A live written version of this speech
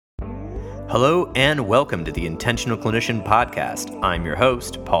Hello and welcome to the Intentional Clinician Podcast. I'm your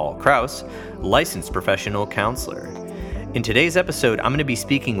host, Paul Krause, licensed professional counselor. In today's episode, I'm going to be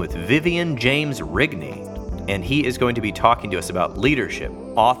speaking with Vivan James Rigney, and he is going to be talking to us about leadership,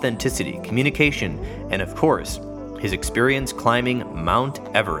 authenticity, communication, and of course, his experience climbing Mount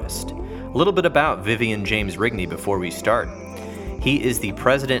Everest. A little bit about Vivan James Rigney before we start. He is the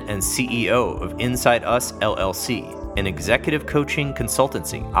president and CEO of Inside Us LLC, an executive coaching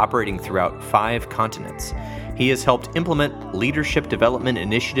consultancy operating throughout 5 continents. He has helped implement leadership development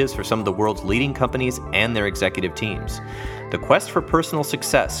initiatives for some of the world's leading companies and their executive teams. The quest for personal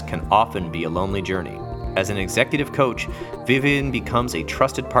success can often be a lonely journey. As an executive coach, Vivan becomes a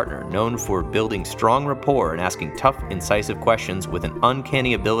trusted partner known for building strong rapport and asking tough, incisive questions with an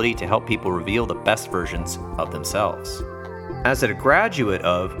uncanny ability to help people reveal the best versions of themselves. As a graduate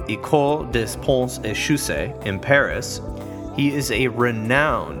of École des Ponts et Chaussées in Paris, he is a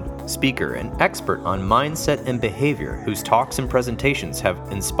renowned speaker and expert on mindset and behavior whose talks and presentations have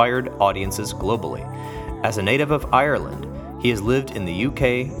inspired audiences globally. As a native of Ireland, he has lived in the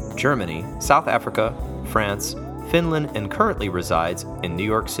UK, Germany, South Africa, France, Finland, and currently resides in New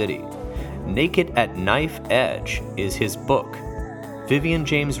York City. Naked at Knife Edge is his book. Vivan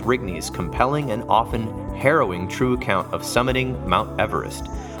James Rigney's compelling and often harrowing true account of summiting Mount Everest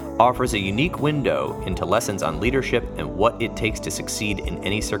offers a unique window into lessons on leadership and what it takes to succeed in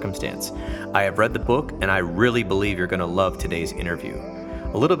any circumstance. I have read the book, and I really believe you're going to love today's interview.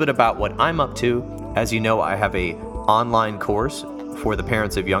 A little bit about what I'm up to. As you know, I have an online course for the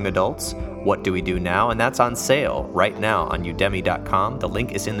parents of young adults, What Do We Do Now? And that's on sale right now on udemy.com. The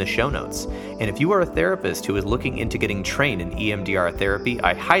link is in the show notes. And if you are a therapist who is looking into getting trained in EMDR therapy,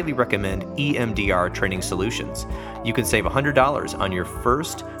 I highly recommend EMDR Training Solutions. You can save $100 on your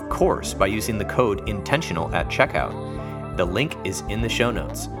first course by using the code INTENTIONAL at checkout. The link is in the show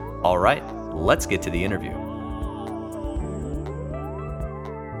notes. All right, let's get to the interview.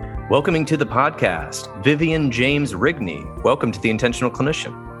 Welcoming to the podcast, Vivan James Rigney. Welcome to the Intentional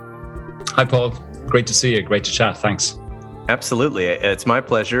Clinician. Hi, Paul. Great to see you. Great to chat. Thanks. Absolutely. It's my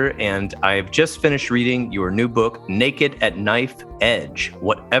pleasure. And I've just finished reading your new book, Naked at Knife Edge,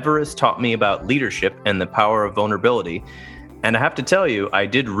 What Everest Taught Me About Leadership and the Power of Vulnerability. And I have to tell you, I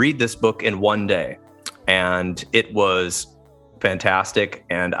did read this book in one day, and it was fantastic,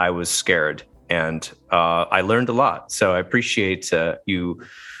 and I was scared, and I learned a lot. So I appreciate you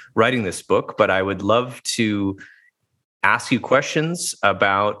writing this book, but I would love to ask you questions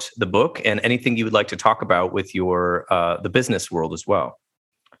about the book and anything you would like to talk about with your the business world as well.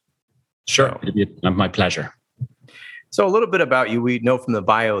 Sure, it'd be my pleasure. So a little bit about you. We know from the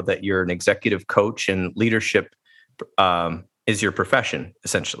bio that you're an executive coach, and leadership is your profession,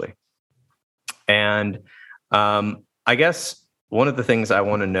 essentially. And I guess one of the things I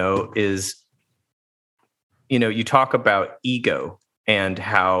want to know is, you talk about ego and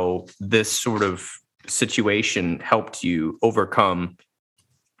how this sort of situation helped you overcome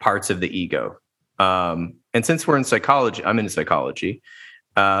parts of the ego. And since we're in psychology, I'm in psychology.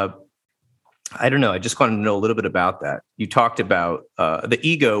 I don't know. I just wanted to know a little bit about that. You talked about the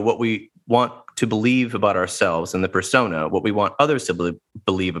ego, what we want to believe about ourselves, and the persona, what we want others to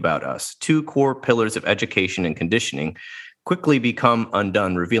believe about us. 2 core pillars of education and conditioning quickly become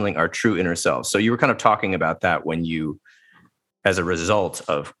undone, revealing our true inner selves. So you were kind of talking about that when you, as a result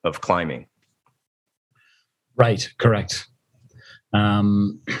of climbing. Right, correct.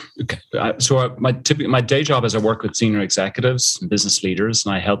 So my day job is I work with senior executives and business leaders,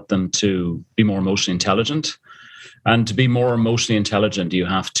 and I help them to be more emotionally intelligent. And to be more emotionally intelligent, you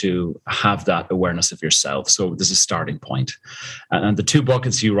have to have that awareness of yourself. So this is a starting point. And the 2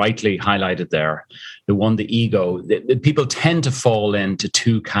 buckets you rightly highlighted there, the one, the ego, people tend to fall into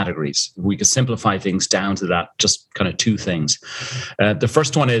 2 categories. We could simplify things down to that, just kind of 2 things. The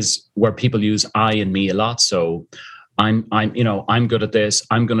first one is where people use I and me a lot. So I'm good at this.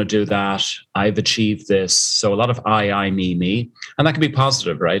 I'm going to do that. I've achieved this. So a lot of I, me. And that can be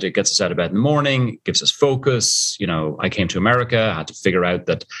positive, right? It gets us out of bed in the morning, gives us focus. I came to America. I had to figure out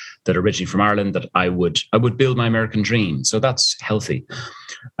that originally from Ireland, that I would build my American dream. So that's healthy.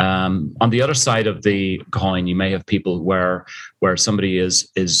 On the other side of the coin, you may have people where somebody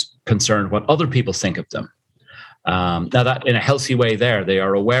is concerned what other people think of them. Now that in a healthy way there, they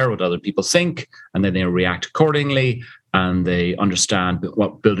are aware what other people think, and then they react accordingly, and they understand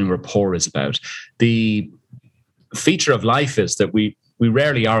what building rapport is about. The feature of life is that we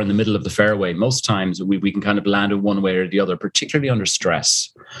rarely are in the middle of the fairway. Most times we can kind of land in one way or the other, particularly under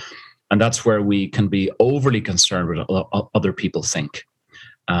stress. And that's where we can be overly concerned with what other people think.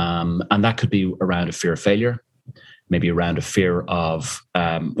 And that could be around a fear of failure. maybe around a fear of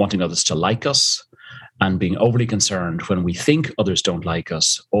wanting others to like us and being overly concerned when we think others don't like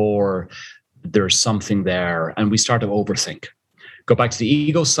us, or there's something there and we start to overthink. Go back to the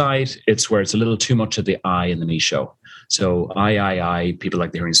ego side, it's where it's a little too much of the I and the me show. So I, people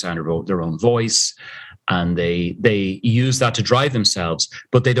like the hearing sound of their own voice, and they use that to drive themselves,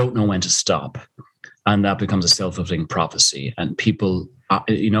 but they don't know when to stop. And that becomes a self-fulfilling prophecy. And people,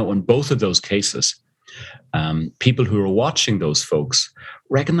 in both of those cases, people who are watching those folks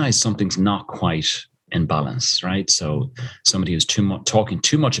recognize something's not quite in balance, right? So somebody who's talking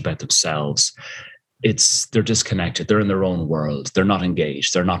too much about themselves, they're disconnected. They're in their own world. They're not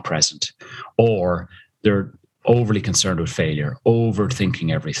engaged. They're not present, or they're overly concerned with failure,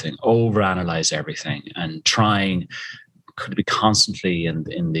 overthinking everything, overanalyze everything, and trying could be constantly in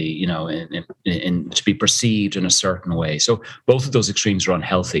to be perceived in a certain way. So both of those extremes are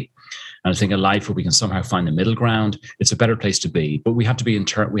unhealthy. And I think in life where we can somehow find the middle ground, it's a better place to be. But we have to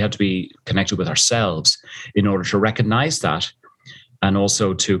be connected with ourselves in order to recognize that, and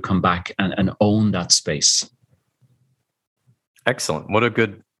also to come back and own that space. Excellent. What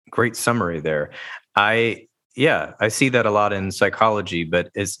a great summary there. I see that a lot in psychology,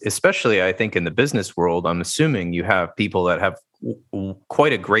 but especially I think in the business world, I'm assuming you have people that have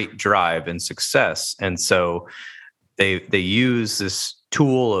quite a great drive and success. And so they use this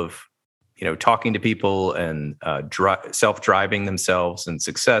tool of, talking to people and self-driving themselves and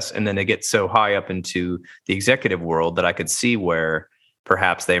success. And then they get so high up into the executive world that I could see where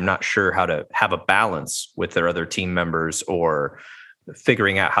perhaps they're not sure how to have a balance with their other team members, or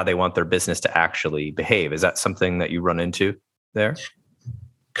figuring out how they want their business to actually behave. Is that something that you run into there?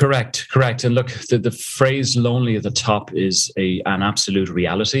 Correct. And look, the phrase lonely at the top is an absolute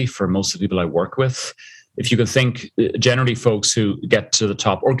reality for most of the people I work with. If you can think, generally folks who get to the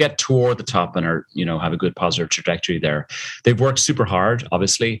top or get toward the top and are, have a good positive trajectory there, they've worked super hard,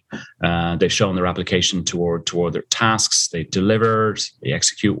 obviously. They've shown their application toward their tasks. They've delivered, they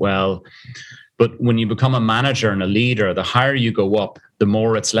execute well. But when you become a manager and a leader, the higher you go up, the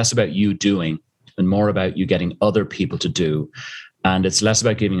more it's less about you doing and more about you getting other people to do. And it's less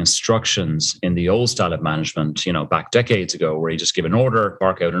about giving instructions in the old style of management, back decades ago, where you just give an order,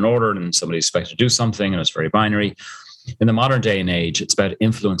 bark out an order, and somebody's expected to do something, and it's very binary. In the modern day and age, it's about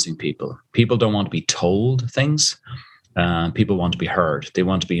influencing people. People don't want to be told things. People want to be heard. They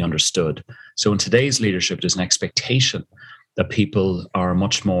want to be understood. So in today's leadership, there's an expectation that people are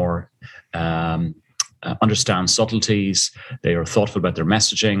much more understand subtleties. They are thoughtful about their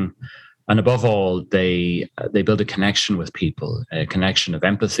messaging. And above all, they build a connection with people, a connection of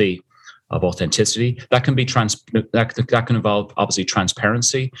empathy, of authenticity. That can be that can involve obviously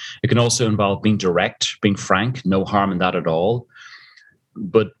transparency. It can also involve being direct, being frank. No harm in that at all.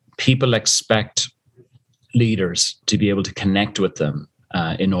 But people expect leaders to be able to connect with them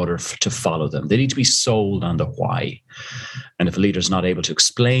in order to follow them. They need to be sold on the why. And if a leader is not able to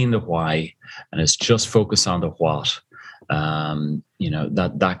explain the why and is just focused on the what,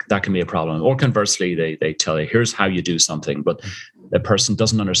 that can be a problem. Or conversely, they tell you, here's how you do something, but the person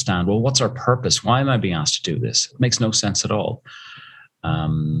doesn't understand, well, what's our purpose? Why am I being asked to do this? It makes no sense at all.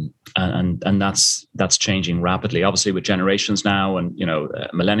 And that's changing rapidly, obviously with generations now and,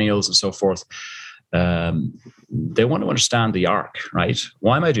 millennials and so forth. They want to understand the arc, right?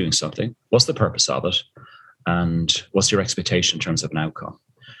 Why am I doing something? What's the purpose of it? And what's your expectation in terms of an outcome?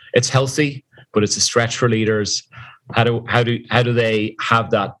 It's healthy, but it's a stretch for leaders. How do they have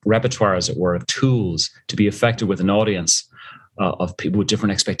that repertoire, as it were, of tools to be effective with an audience of people with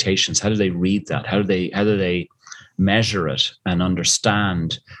different expectations? How do they read that? How do they measure it and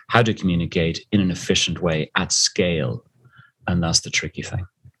understand how to communicate in an efficient way at scale? And that's the tricky thing.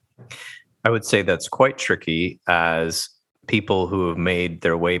 I would say that's quite tricky, as people who have made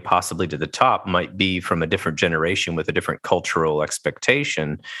their way possibly to the top might be from a different generation with a different cultural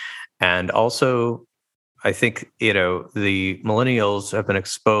expectation. And also, I think, the millennials have been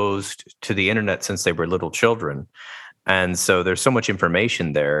exposed to the internet since they were little children. And so there's so much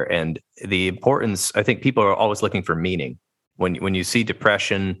information there. And the importance, I think people are always looking for meaning. When you see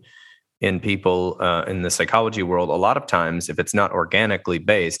depression in people in the psychology world, a lot of times, if it's not organically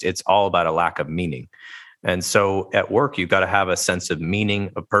based, it's all about a lack of meaning. And so at work, you've got to have a sense of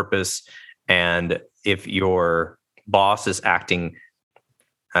meaning, of purpose. And if your boss is acting,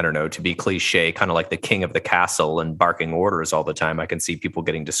 I don't know, to be cliche, kind of like the king of the castle and barking orders all the time, I can see people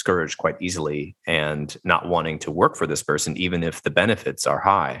getting discouraged quite easily and not wanting to work for this person, even if the benefits are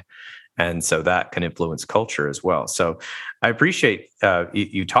high. And so that can influence culture as well. So I appreciate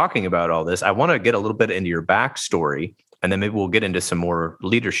you talking about all this. I want to get a little bit into your backstory. and then maybe we'll get into some more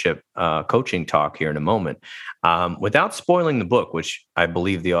leadership coaching talk here in a moment. Without spoiling the book, which I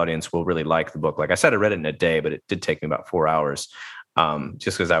believe the audience will really like the book. Like I said, I read it in a day, but it did take me about 4 hours.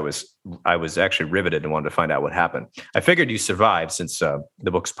 Just because I was actually riveted and wanted to find out what happened. I figured you survived since the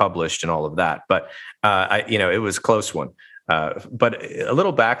book's published and all of that, but it was a close one. But a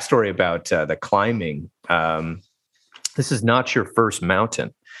little backstory about the climbing. This is not your first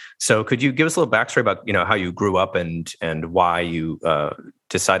mountain, so could you give us a little backstory about how you grew up and why you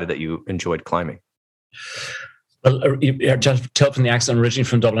decided that you enjoyed climbing? Well, you just tell from the accent, I'm originally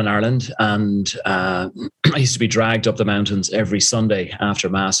from Dublin, Ireland, and I used to be dragged up the mountains every Sunday after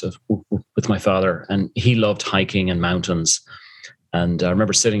Mass with my father, and he loved hiking and mountains. And I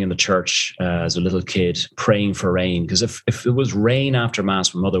remember sitting in the church as a little kid praying for rain, because if it was rain after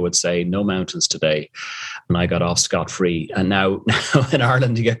Mass, my mother would say, no mountains today. And I got off scot-free. And now in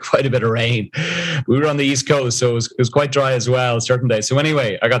Ireland, you get quite a bit of rain. We were on the East Coast, so it was quite dry as well certain days. So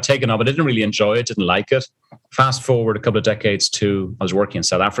anyway, I got taken up. I didn't really enjoy it, didn't like it. Fast forward a couple of decades to, I was working in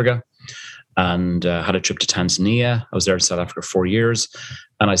South Africa and had a trip to Tanzania. I was there in South Africa 4 years.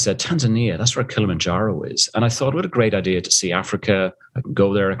 And I said, Tanzania, that's where Kilimanjaro is. And I thought, what a great idea to see Africa. I can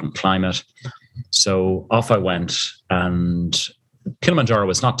go there, I can climb it. So off I went. And Kilimanjaro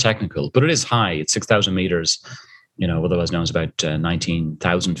is not technical, but it is high. It's 6,000 meters, otherwise known as about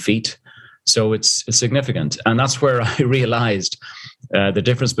 19,000 feet. So it's significant. And that's where I realized the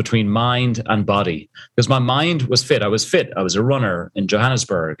difference between mind and body. Because my mind was fit. I was fit. I was a runner in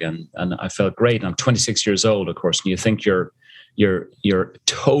Johannesburg and I felt great. And I'm 26 years old, of course. And you think you're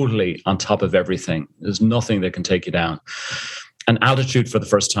totally on top of everything. There's nothing that can take you down. And altitude for the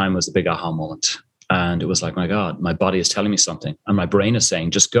first time was a big aha moment. And it was like, my God, my body is telling me something. And my brain is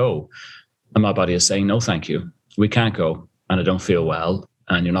saying, just go. And my body is saying, no, thank you. We can't go. And I don't feel well.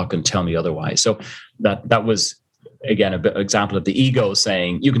 And you're not going to tell me otherwise. So that was, again, an example of the ego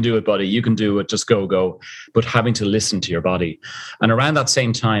saying, you can do it, buddy. You can do it. Just go. But having to listen to your body. And around that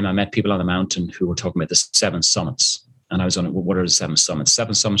same time, I met people on the mountain who were talking about the 7 summits. And I was on it. Well, what are the 7 summits?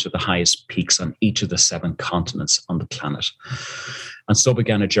 7 summits are the highest peaks on each of the 7 continents on the planet. And so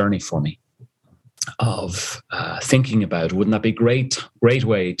began a journey for me of thinking about, wouldn't that be great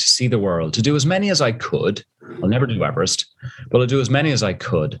way to see the world, to do as many as I could. I'll never do Everest, but I'll do as many as I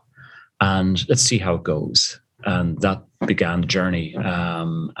could. And let's see how it goes. And that began the journey.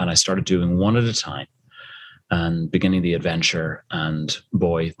 And I started doing one at a time and beginning the adventure. And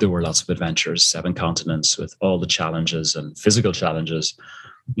boy, there were lots of adventures, 7 continents with all the challenges and physical challenges,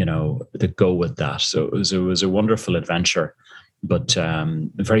 that go with that. So it was a wonderful adventure, but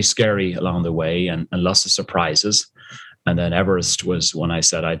very scary along the way and lots of surprises. And then Everest was when I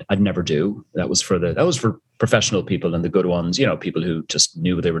said I'd never do. That was for professional people and the good ones, people who just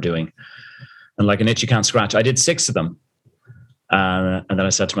knew what they were doing. And like an itch you can't scratch, I did 6 of them. And then I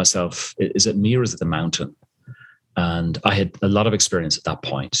said to myself, is it me or is it the mountain? And I had a lot of experience at that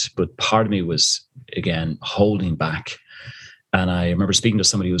point, but part of me was, again, holding back. And I remember speaking to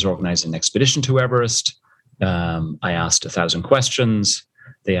somebody who was organizing an expedition to Everest. I asked 1,000 questions.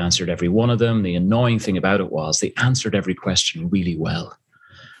 They answered every one of them. The annoying thing about it was they answered every question really well.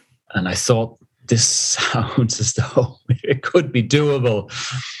 And I thought, this sounds as though it could be doable.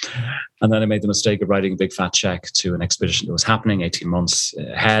 And then I made the mistake of writing a big fat check to an expedition that was happening 18 months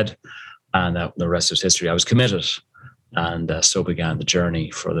ahead. And the rest is history. I was committed. And so began the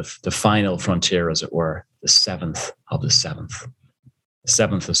journey for the final frontier, as it were, the 7th of the 7th.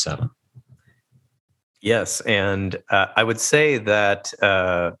 7th of 7. Yes. And I would say that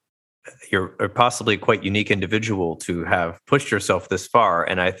you're possibly a quite unique individual to have pushed yourself this far.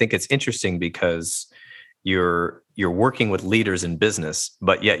 And I think it's interesting because you're working with leaders in business,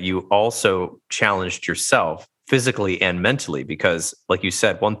 but yet you also challenged yourself physically and mentally, because like you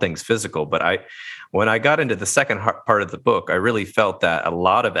said, one thing's physical, but when I got into the second part of the book, I really felt that a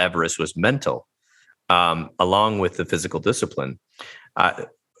lot of Everest was mental, along with the physical discipline.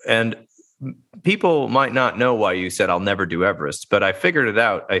 And people might not know why you said, I'll never do Everest, but I figured it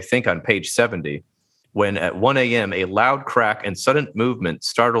out, I think on page 70, when at 1 a.m., a loud crack and sudden movement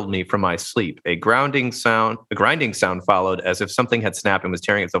startled me from my sleep. A grinding sound followed as if something had snapped and was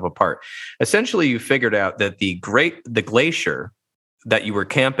tearing itself apart. Essentially, you figured out that the glacier that you were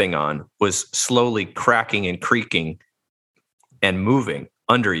camping on was slowly cracking and creaking and moving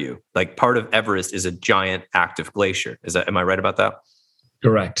under you. Like part of Everest is a giant active glacier. Am I right about that?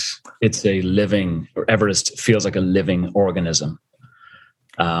 Correct. It's Everest feels like a living organism.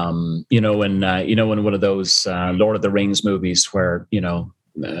 In one of those Lord of the Rings movies where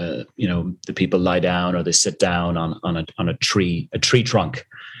the people lie down or they sit down on a tree trunk,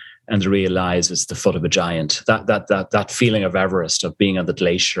 and to realize it's the foot of a giant. That feeling of Everest, of being on the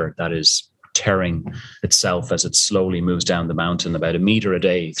glacier that is tearing itself as it slowly moves down the mountain, about 1 meter a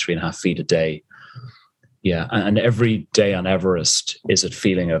day, 3.5 feet a day. Yeah, and every day on Everest is a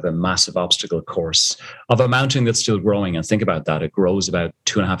feeling of a massive obstacle course of a mountain that's still growing. And think about that; it grows about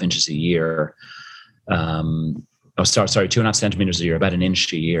 2.5 inches a year. 2.5 centimeters a year, about 1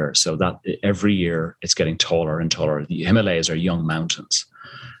 inch a year. So that every year it's getting taller and taller. The Himalayas are young mountains,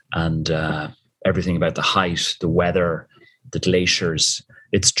 and everything about the height, the weather, the glaciers,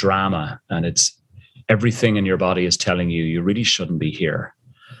 it's drama, and it's everything in your body is telling you you really shouldn't be here.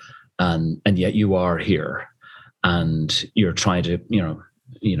 And yet you are here, and you're trying to,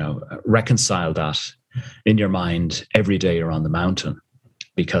 reconcile that in your mind every day you're on the mountain,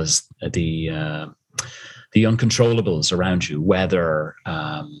 because the uncontrollables around you, weather,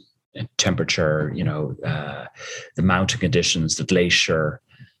 temperature, the mountain conditions, the glacier,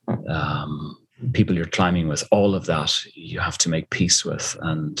 people you're climbing with, all of that you have to make peace with.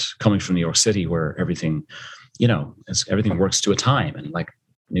 And coming from New York City, where everything, everything works to a time, and like,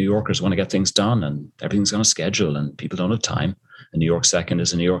 New Yorkers want to get things done, and everything's on a schedule, and people don't have time. A New York second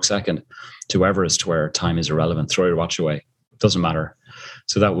is a New York second. To Everest, where time is irrelevant, throw your watch away. It doesn't matter.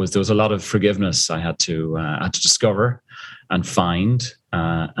 So there was a lot of forgiveness I had to discover and find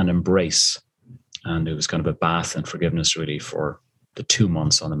and embrace. And it was kind of a bath in forgiveness, really, for the 2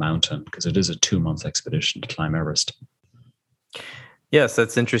 months on the mountain, because it is a 2-month expedition to climb Everest. Yes,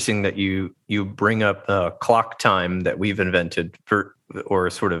 that's interesting that you bring up clock time that we've invented for, or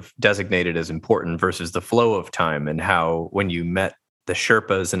sort of designated as important, versus the flow of time, and how when you met the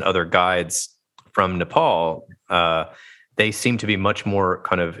Sherpas and other guides from Nepal, they seemed to be much more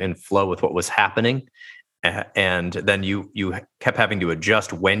kind of in flow with what was happening. And then you kept having to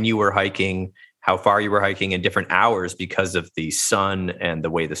adjust when you were hiking, how far you were hiking, in different hours because of the sun and the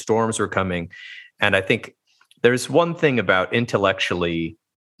way the storms were coming. And I think there's one thing about intellectually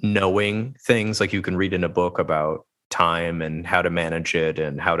knowing things, like you can read in a book about time and how to manage it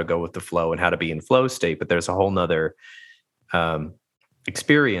and how to go with the flow and how to be in flow state. But there's a whole nother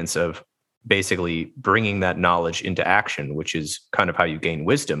experience of basically bringing that knowledge into action, which is kind of how you gain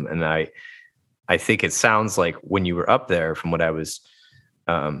wisdom. And I think it sounds like when you were up there, from what I was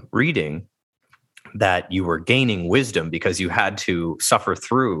reading, that you were gaining wisdom because you had to suffer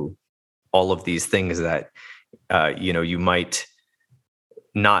through all of these things that you might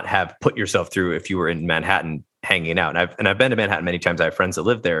not have put yourself through if you were in Manhattan hanging out. And I've been to Manhattan many times. I have friends that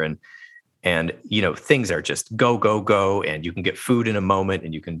live there, and things are just go, and you can get food in a moment,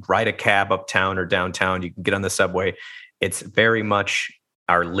 and you can ride a cab uptown or downtown. You can get on the subway. It's very much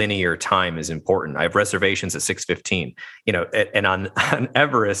our linear time is important. I have reservations at 6:15, and on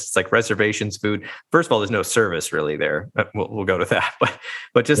Everest, it's like reservations, food. First of all, there's no service really there. We'll go to that,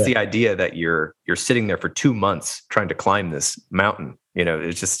 but just the idea that you're sitting there for 2 months trying to climb this mountain,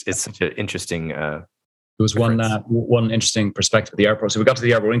 it's such an interesting. There was one interesting perspective at the airport. So we got to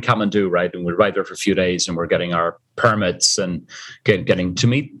the airport in Kathmandu, right? And we were right there for a few days, and we're getting our permits and getting to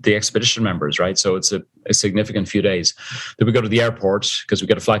meet the expedition members, right? So it's a significant few days. Then we go to the airport because we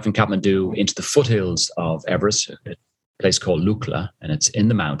get a flight from Kathmandu into the foothills of Everest, a place called Lukla, and it's in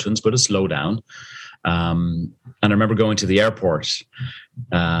the mountains, but it's low down. And I remember going to the airport.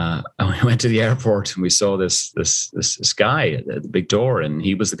 And we went to the airport and we saw this guy at the big door, and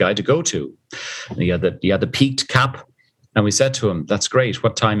he was the guy to go to. And he had the peaked cap, and we said to him, "That's great.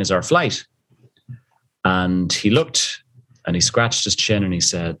 What time is our flight?" And he looked and he scratched his chin and he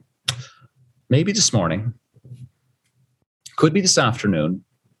said, "Maybe this morning, could be this afternoon,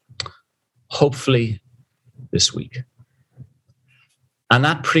 hopefully this week." And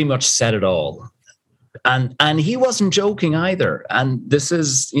that pretty much said it all. And he wasn't joking either. And this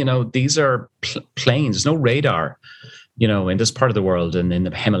is, these are planes. There's no radar, in this part of the world and in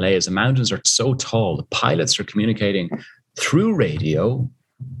the Himalayas. The mountains are so tall. The pilots are communicating through radio.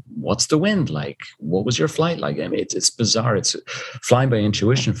 What's the wind like? What was your flight like? I mean, it's bizarre. It's flying by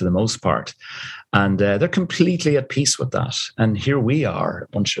intuition for the most part. And they're completely at peace with that. And here we are,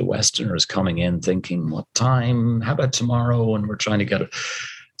 a bunch of Westerners coming in thinking, what time? How about tomorrow? And we're trying to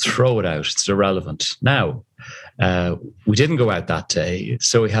throw it out. It's irrelevant. Now, we didn't go out that day,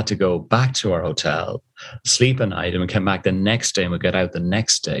 so we had to go back to our hotel, sleep a night, and we came back the next day, and we got out the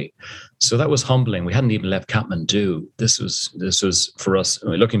next day. So that was humbling. We hadn't even left Kathmandu. This was for us.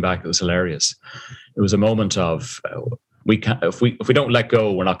 I mean, looking back, it was hilarious. It was a moment of we can't, if we don't let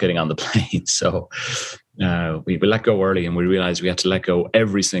go, we're not getting on the plane. So we let go early, and we realized we had to let go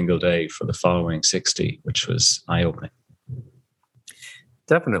every single day for the following 60, which was eye-opening.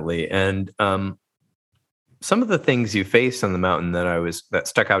 Definitely. And some of the things you faced on the mountain that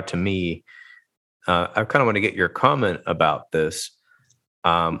stuck out to me, I kind of want to get your comment about this,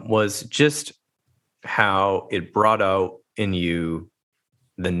 was just how it brought out in you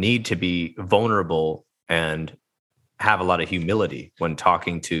the need to be vulnerable and have a lot of humility when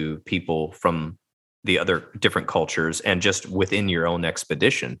talking to people from the other different cultures and just within your own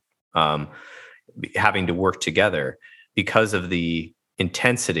expedition, having to work together because of the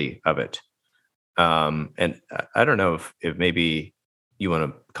intensity of it. And I don't know if maybe you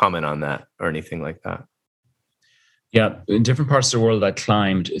want to comment on that or anything like that. Yeah, in different parts of the world I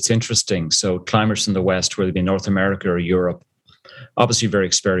climbed, it's interesting. So climbers from the West, whether it be North America or Europe, obviously very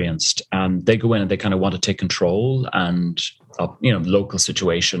experienced, and they go in and they kind of want to take control and the local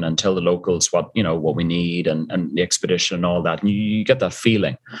situation and tell the locals what we need and the expedition and all that. And you get that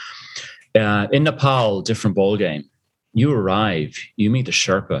feeling. In Nepal, different ball game. You arrive, you meet the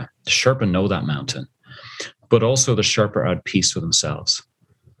Sherpa. The Sherpa know that mountain, but also the Sherpa are at peace with themselves.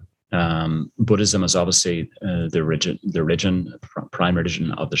 Buddhism is obviously the prime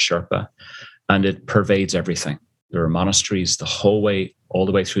religion of the Sherpa, and it pervades everything. There are monasteries all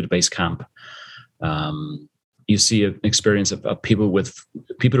the way through the base camp. You see an experience of people who live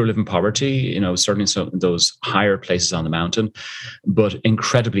in poverty, certainly some of those higher places on the mountain, but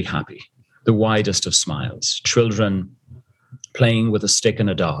incredibly happy. The widest of smiles. Children playing with a stick and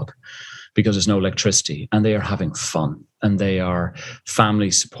a dog because there's no electricity, and they are having fun, and they are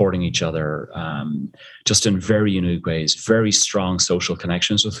families supporting each other, just in very unique ways, very strong social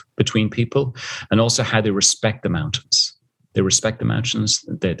connections between people, and also how they respect the mountains. They respect the mountains,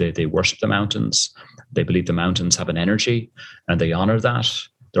 they worship the mountains, they believe the mountains have an energy, and they honor that.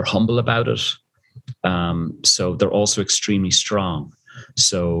 They're humble about it. So they're also extremely strong.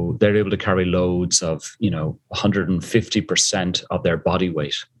 So they're able to carry loads of, 150% of their body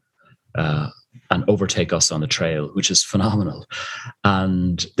weight, and overtake us on the trail, which is phenomenal.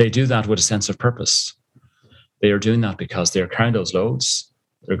 And they do that with a sense of purpose. They are doing that because they're carrying those loads.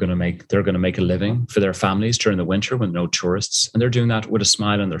 They're going to make a living for their families during the winter when no tourists, and they're doing that with a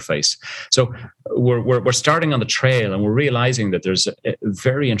smile on their face. So we're starting on the trail, and we're realizing that there's a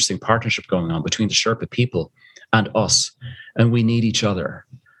very interesting partnership going on between the Sherpa people and us, and we need each other.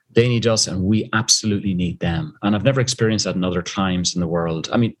 They need us, and we absolutely need them. And I've never experienced that in other climbs in the world.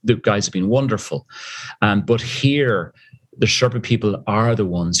 I mean, the guys have been wonderful. But here, the Sherpa people are the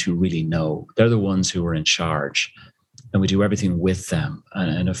ones who really know. They're the ones who are in charge. And we do everything with them.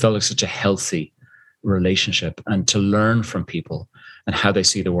 And it felt like such a healthy relationship. And to learn from people and how they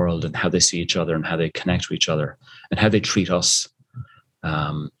see the world and how they see each other and how they connect to each other and how they treat us.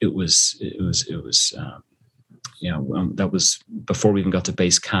 It was that was before we even got to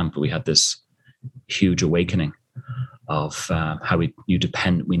base camp. We had this huge awakening of how we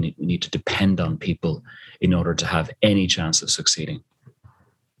need to depend on people in order to have any chance of succeeding.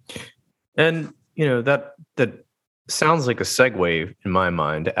 And that sounds like a segue in my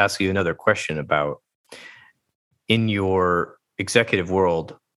mind to ask you another question about, in your executive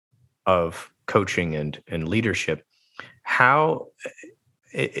world of coaching and leadership, how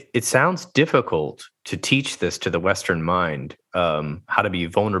it sounds difficult to teach this to the Western mind, how to be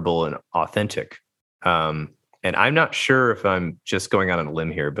vulnerable and authentic. And I'm not sure if I'm just going out on a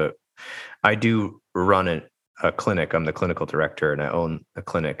limb here, but I do run a clinic. I'm the clinical director, and I own a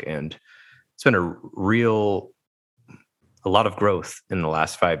clinic. And it's been a lot of growth in the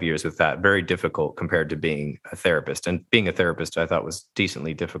last 5 years with that. Very difficult compared to being a therapist. And being a therapist, I thought, was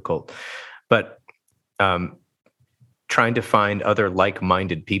decently difficult. But trying to find other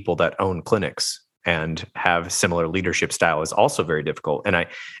like-minded people that own clinics and have similar leadership style is also very difficult. And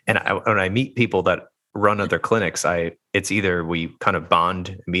when I meet people that run other clinics, it's either we kind of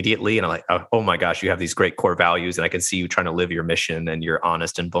bond immediately, and I'm like, oh my gosh, you have these great core values, and I can see you trying to live your mission, and you're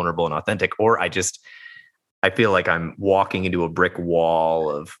honest and vulnerable and authentic. Or I feel like I'm walking into a brick wall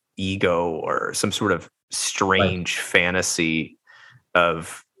of ego or some sort of strange fantasy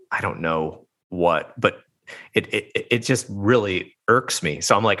of, I don't know what, but it just really irks me.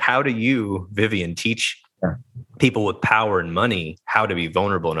 So I'm like, how do you, Vivan, teach people with power and money how to be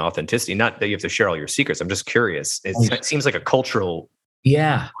vulnerable and authenticity? Not that you have to share all your secrets. I'm just curious. It seems like a cultural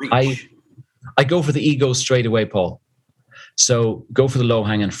reach. I go for the ego straight away, Paul. So go for the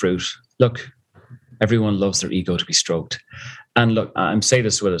low-hanging fruit. Look, everyone loves their ego to be stroked. And look, I'm saying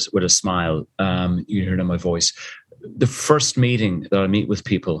this with a smile. You hear it in my voice. The first meeting that I meet with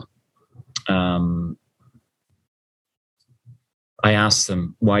people, I ask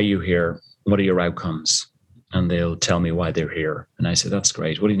them, why are you here? What are your outcomes? And they'll tell me why they're here. And I say, that's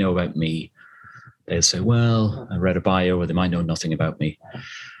great. What do you know about me? They'll say, well, I read a bio, or they might know nothing about me.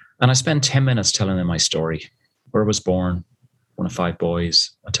 And I spend 10 minutes telling them my story, where I was born, one of 5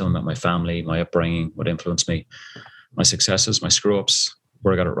 boys. I tell them about my family, my upbringing, what influenced me, my successes, my screw-ups,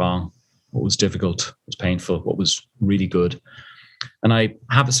 where I got it wrong, what was difficult, what was painful, what was really good. And I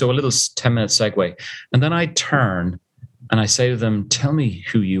have a little 10-minute segue. And then I turn and I say to them, tell me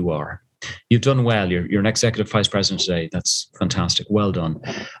who you are. You've done well. You're an executive vice president today. That's fantastic. Well done.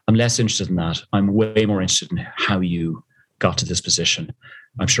 I'm less interested in that. I'm way more interested in how you got to this position.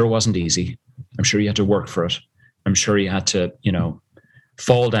 I'm sure it wasn't easy. I'm sure you had to work for it. I'm sure you had to,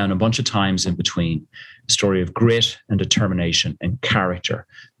 fall down a bunch of times in between. A story of grit and determination and character.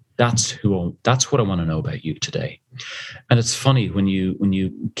 That's what I want to know about you today. And it's funny when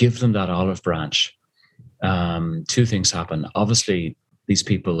you give them that olive branch, 2 things happen. Obviously, these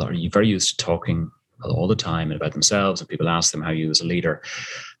people are very used to talking all the time about themselves, and people ask them how you as a leader.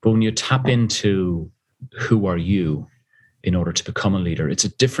 But when you tap into who are you in order to become a leader, it's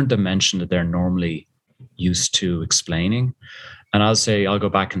a different dimension that they're normally used to explaining. And I'll go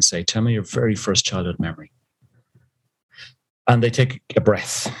back and say, tell me your very first childhood memory. And they take a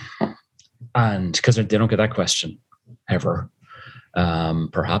breath, and because they don't get that question ever,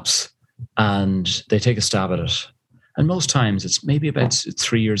 perhaps, and they take a stab at it. And most times it's maybe about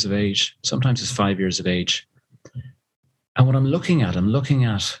 3 years of age. Sometimes it's 5 years of age. And what I'm looking at an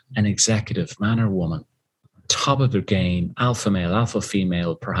executive, man or woman, top of their game, alpha male, alpha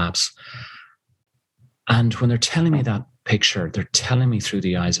female, perhaps. And when they're telling me that picture, they're telling me through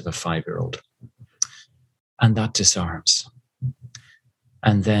the eyes of a 5-year-old. And that disarms.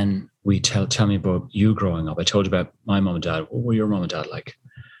 And then tell me about you growing up. I told you about my mom and dad. What were your mom and dad like?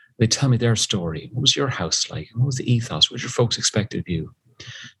 They tell me their story. What was your house like? What was the ethos? What did your folks expect of you?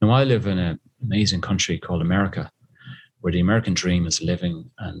 Now, I live in an amazing country called America, where the American dream is living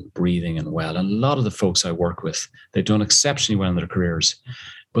and breathing and well. And a lot of the folks I work with, they've done exceptionally well in their careers,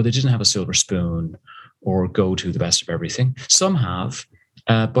 but they didn't have a silver spoon or go to the best of everything. Some have,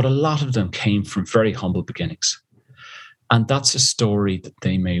 but a lot of them came from very humble beginnings. And that's a story that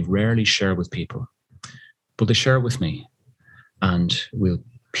they may rarely share with people, but they share it with me. And we'll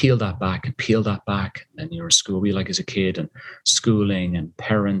peel that back. And you're in school, we like as a kid, and schooling and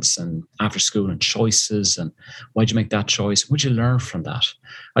parents and after school and choices. And why'd you make that choice? What'd you learn from that?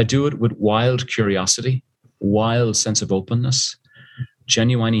 I do it with wild curiosity, wild sense of openness,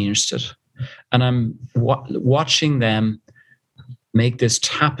 genuinely interested. And I'm watching them make this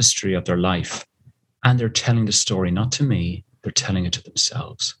tapestry of their life. And they're telling the story, not to me, they're telling it to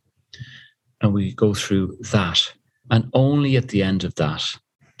themselves. And we go through that. And only at the end of that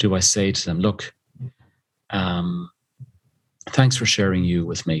do I say to them, look, thanks for sharing you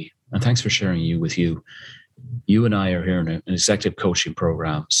with me. And thanks for sharing you with you. You and I are here in an executive coaching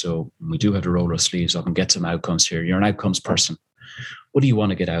program. So we do have to roll our sleeves up and get some outcomes here. You're an outcomes person. What do you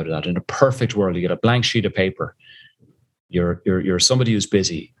want to get out of that? In a perfect world, you get a blank sheet of paper. You're somebody who's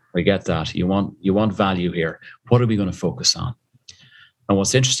busy. We get that. You want value here. What are we going to focus on? And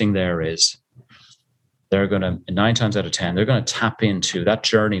what's interesting there is they're going to, 9 times out of 10, they're going to tap into that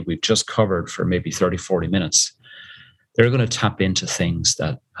journey we've just covered for maybe 30, 40 minutes. They're going to tap into things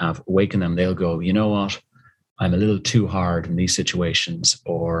that have awakened them. They'll go, you know what? I'm a little too hard in these situations,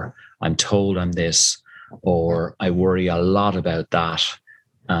 or I'm told I'm this, or I worry a lot about that.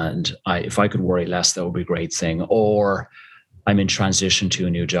 And if I could worry less, that would be a great thing. Or I'm in transition to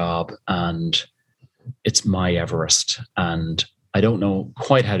a new job and it's my Everest and I don't know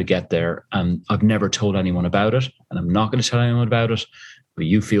quite how to get there. And I've never told anyone about it and I'm not going to tell anyone about it, but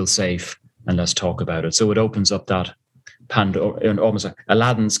you feel safe and let's talk about it. So it opens up that Pandora, almost like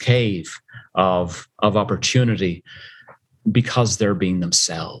Aladdin's cave of opportunity because they're being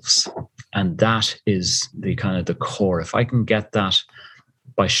themselves. And that is the kind of the core. If I can get that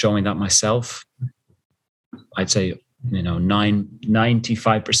by showing that myself, I'd say,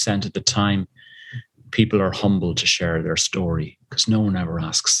 95% of the time, people are humble to share their story because no one ever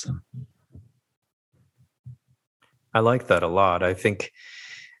asks them. I like that a lot. I think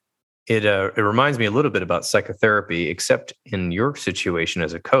it reminds me a little bit about psychotherapy, except in your situation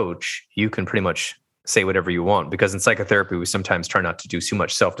as a coach, you can pretty much say whatever you want, because in psychotherapy, we sometimes try not to do too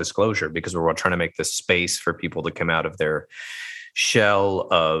much self-disclosure because we're all trying to make this space for people to come out of their shell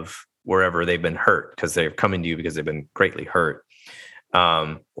of wherever they've been hurt, because they're coming to you because they've been greatly hurt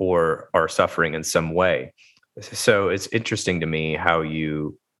or are suffering in some way. So it's interesting to me how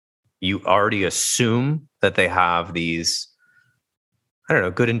you already assume that they have these, I don't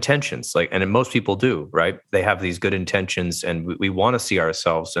know, good intentions. And most people do, right? They have these good intentions and we want to see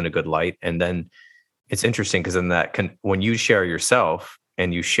ourselves in a good light. And then it's interesting because when you share yourself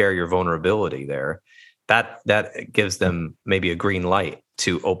and you share your vulnerability there, that gives them maybe a green light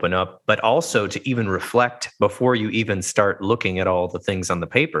to open up, but also to even reflect before you even start looking at all the things on the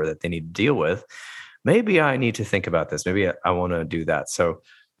paper that they need to deal with. Maybe I need to think about this. Maybe I want to do that. So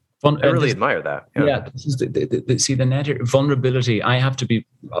I really admire that. Yeah, this is the net vulnerability. I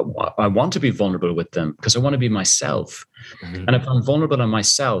want to be vulnerable with them because I want to be myself. Mm-hmm. And if I'm vulnerable on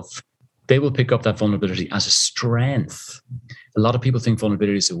myself, they will pick up that vulnerability as a strength. A lot of people think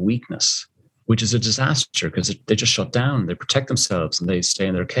vulnerability is a weakness, which is a disaster because they just shut down, they protect themselves and they stay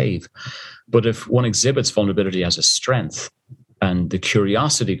in their cave. But if one exhibits vulnerability as a strength and the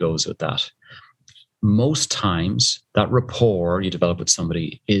curiosity goes with that, most times that rapport you develop with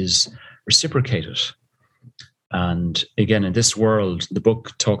somebody is reciprocated. And again, in this world, the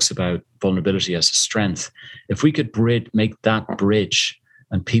book talks about vulnerability as a strength. If we could make that bridge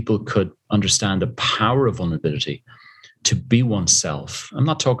and people could understand the power of vulnerability to be oneself. I'm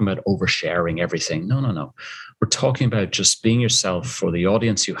not talking about oversharing everything. No. We're talking about just being yourself for the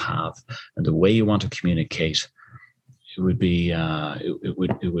audience you have and the way you want to communicate. It would be it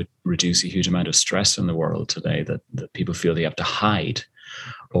would reduce a huge amount of stress in the world today that people feel they have to hide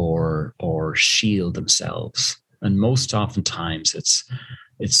or shield themselves. And most oftentimes it's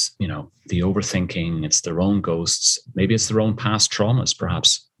the overthinking, it's their own ghosts, maybe it's their own past traumas,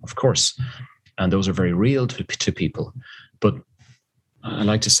 perhaps, of course. And those are very real to people. But I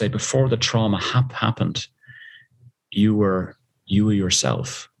like to say before the trauma happened, you were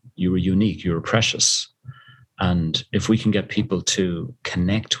yourself, you were unique, you were precious. And if we can get people to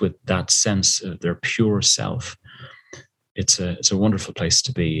connect with that sense of their pure self, it's a wonderful place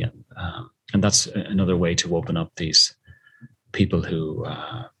to be. And that's another way to open up these people who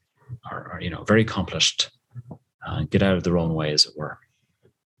are very accomplished, get out of their own way, as it were.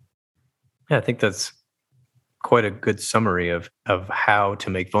 Yeah, I think that's quite a good summary of how to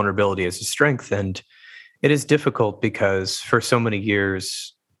make vulnerability as a strength. And it is difficult because for so many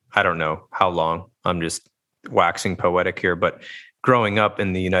years, I don't know how long, I'm just waxing poetic here, but growing up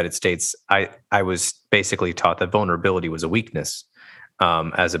in the United States, I was basically taught that vulnerability was a weakness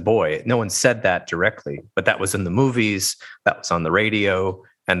as a boy. No one said that directly, but that was in the movies, that was on the radio,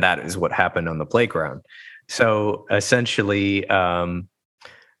 and that is what happened on the playground. So essentially,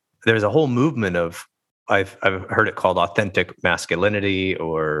 there's a whole movement of, I've heard it called authentic masculinity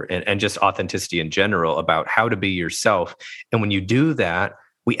and just authenticity in general about how to be yourself. And when you do that,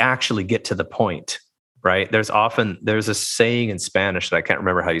 we actually get to the point. Right. There's a saying in Spanish that I can't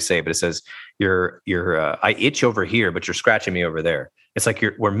remember how you say it, but it says, I itch over here, but you're scratching me over there. It's like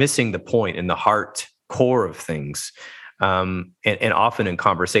we're missing the point in the heart core of things. And often in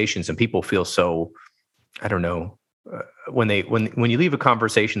conversations, and people feel so, I don't know, when you leave a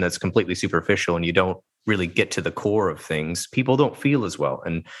conversation that's completely superficial and you don't really get to the core of things, people don't feel as well.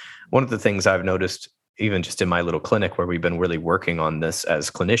 And one of the things I've noticed, even just in my little clinic where we've been really working on this as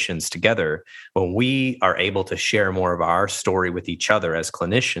clinicians together, when we are able to share more of our story with each other as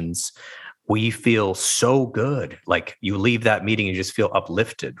clinicians, we feel so good. Like you leave that meeting, you just feel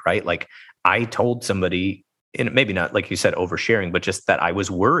uplifted, right? Like I told somebody, and maybe not like you said, oversharing, but just that I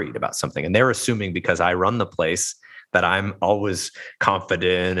was worried about something. And they're assuming because I run the place that I'm always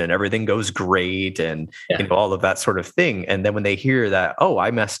confident and everything goes great and all of that sort of thing. And then when they hear that, oh,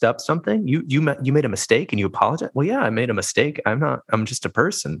 I messed up something, you made a mistake and you apologize. Well, yeah, I made a mistake. I'm just a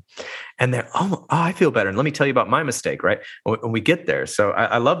person. And they're, oh, I feel better. And let me tell you about my mistake, right? When we get there. So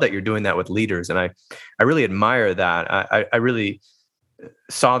I love that you're doing that with leaders. And I really admire that. I really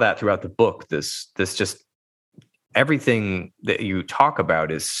saw that throughout the book. This just everything that you talk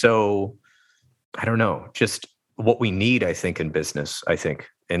about is so, I don't know, just what we need, I think, in business,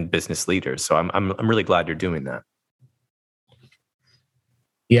 and business leaders. So I'm really glad you're doing that.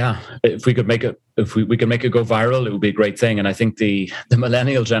 Yeah, if we could make it go viral, it would be a great thing. And I think the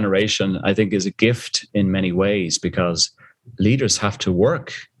millennial generation, I think, is a gift in many ways because leaders have to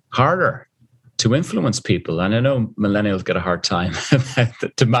work harder to influence people. And I know millennials get a hard time about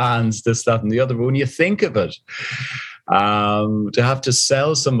the demands, this, that, and the other. But when you think of it, to have to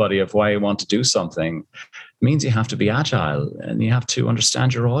sell somebody of why you want to do something means you have to be agile and you have to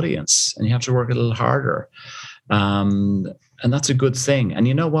understand your audience and you have to work a little harder. And that's a good thing. And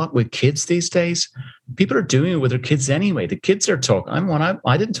you know what? With kids these days, people are doing it with their kids anyway. The kids are talking.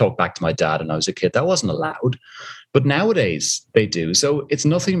 I didn't talk back to my dad when I was a kid. That wasn't allowed. But nowadays they do. So it's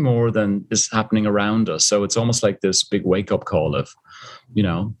nothing more than is happening around us. So it's almost like this big wake-up call of,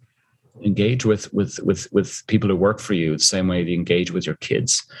 engage with people who work for you the same way you engage with your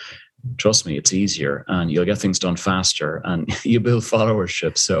kids. trust me, it's easier and you'll get things done faster and you build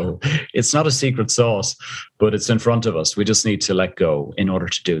followership. So it's not a secret sauce, but it's in front of us. We just need to let go in order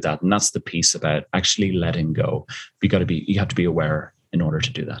to do that. And that's the piece about actually letting go. You have to be aware in order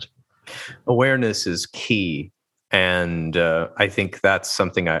to do that. Awareness is key. And I think that's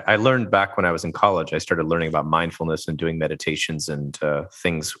something I learned back when I was in college. I started learning about mindfulness and doing meditations and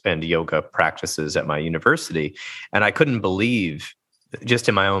things and yoga practices at my university. And I couldn't believe, just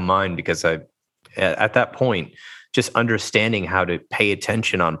in my own mind, because at that point, just understanding how to pay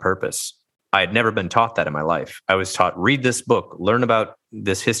attention on purpose. I had never been taught that in my life. I was taught, read this book, learn about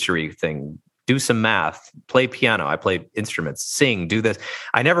this history thing, do some math, play piano. I play instruments, sing, do this.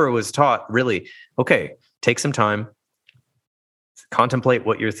 I never was taught really, okay, take some time, contemplate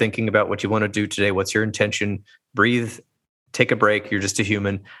what you're thinking about, what you want to do today. What's your intention? Breathe, take a break. You're just a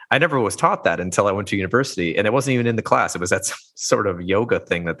human. I never was taught that until I went to university, and it wasn't even in the class. It was that sort of yoga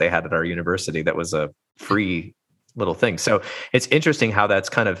thing that they had at our university that was a free little thing. So it's interesting how that's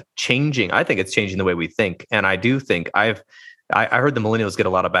kind of changing. I think it's changing the way we think. And I do think I heard the millennials get a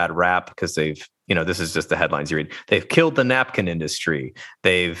lot of bad rap because they've, this is just the headlines you read. They've killed the napkin industry.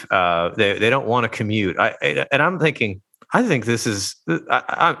 They don't want to commute. And I'm thinking, I think this is,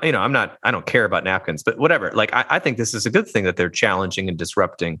 I don't care about napkins, but whatever. Like, I think this is a good thing that they're challenging and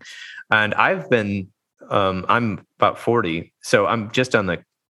disrupting. And I'm about 40, so I'm just on the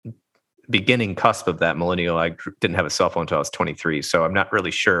beginning cusp of that millennial. I didn't have a cell phone until I was 23, so I'm not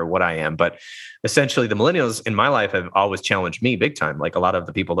really sure what I am. But essentially, the millennials in my life have always challenged me big time. Like a lot of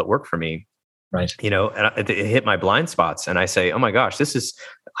the people that work for me, right? And it hit my blind spots, and I say, "Oh my gosh, this is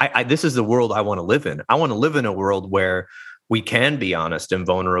the world I want to live in. I want to live in a world where we can be honest and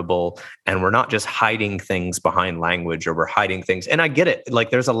vulnerable, and we're not just hiding things behind language, or we're hiding things." And I get it. Like,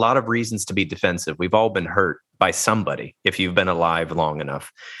 there's a lot of reasons to be defensive. We've all been hurt by somebody if you've been alive long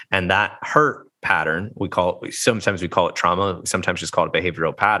enough. And that hurt pattern, sometimes we call it trauma, sometimes just call it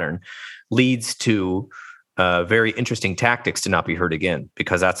behavioral pattern, leads to very interesting tactics to not be hurt again,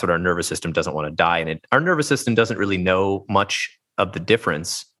 because that's what our nervous system doesn't want to die. And our nervous system doesn't really know much of the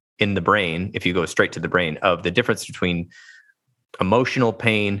difference in the brain, if you go straight to the brain, of the difference between emotional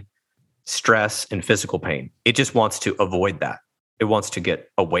pain, stress, and physical pain. It just wants to avoid that. It wants to get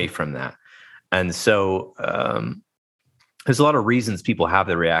away from that. And so there's a lot of reasons people have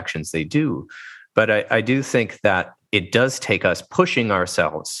the reactions they do. But I do think that it does take us pushing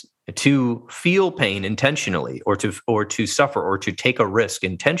ourselves to feel pain intentionally, or to suffer, or to take a risk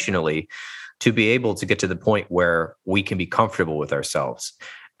intentionally, to be able to get to the point where we can be comfortable with ourselves.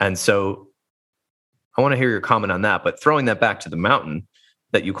 And so I want to hear your comment on that. But throwing that back to the mountain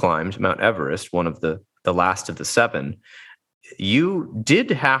that you climbed, Mount Everest, one of the last of the 7, you did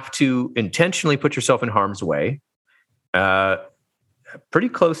have to intentionally put yourself in harm's way, pretty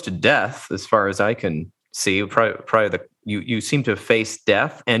close to death, as far as I can see. You seem to have faced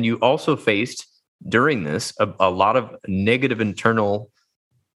death, and you also faced, during this, a lot of negative internal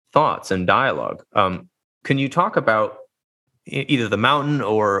thoughts and dialogue. Can you talk about either the mountain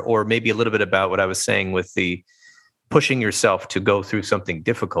or maybe a little bit about what I was saying with the pushing yourself to go through something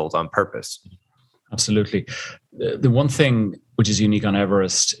difficult on purpose? Absolutely. The one thing which is unique on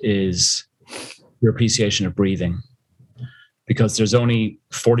Everest is your appreciation of breathing, because there's only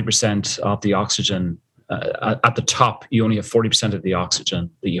 40% of the oxygen at the top. You only have 40% of the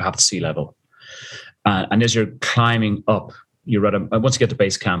oxygen that you have at sea level. And as you're climbing up, once you get to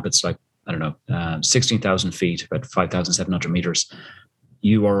base camp, it's like, 16,000 feet, about 5,700 meters.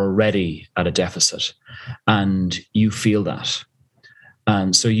 You are already at a deficit, and you feel that.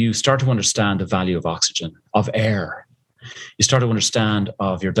 And so you start to understand the value of oxygen, of air. You start to understand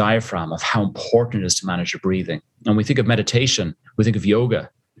of your diaphragm, of how important it is to manage your breathing. And we think of meditation, we think of yoga.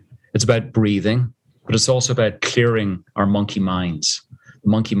 It's about breathing, but it's also about clearing our monkey minds. The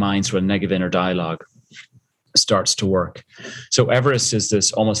monkey minds where negative inner dialogue starts to work. So Everest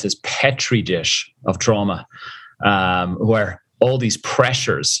is almost this petri dish of trauma, where all these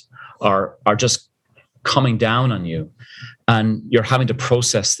pressures are just coming down on you, and you're having to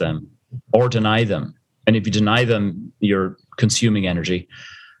process them or deny them. And if you deny them, you're consuming energy.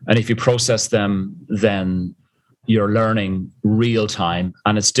 And if you process them, then you're learning real time,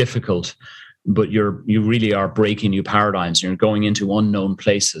 and it's difficult, but you really are breaking new paradigms. You're going into unknown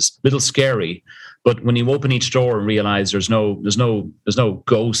places. Little scary, but when you open each door and realize there's no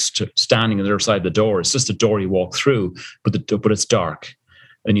ghost standing on the other side of the door, it's just a door you walk through, but it's dark.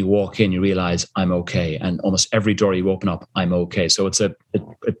 And you walk in, you realize I'm okay. And almost every door you open up, I'm okay. So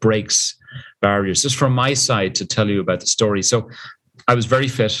it breaks barriers. Just from my side to tell you about the story. So I was very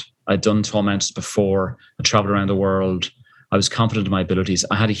fit. I'd done tall mountains before. I traveled around the world. I was confident in my abilities.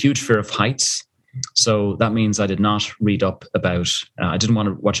 I had a huge fear of heights. So that means I did not read up about, I didn't want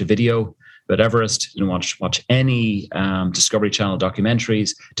to watch a video about Everest, didn't want to watch any Discovery Channel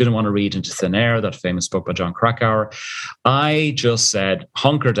documentaries, didn't want to read Into Thin Air, that famous book by John Krakauer. I just said,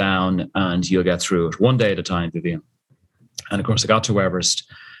 hunker down and you'll get through it one day at a time, Vivian. And of course, I got to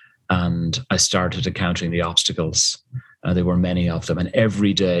Everest and I started encountering the obstacles. There were many of them. And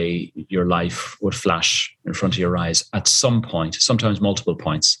every day your life would flash in front of your eyes at some point, sometimes multiple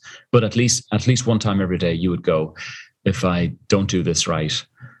points. But at least one time every day you would go, if I don't do this right,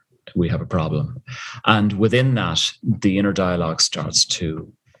 we have a problem. And within that, the inner dialogue starts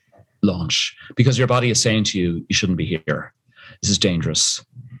to launch because your body is saying to you, you shouldn't be here. This is dangerous.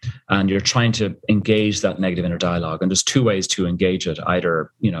 And you're trying to engage that negative inner dialogue. And there's two ways to engage it.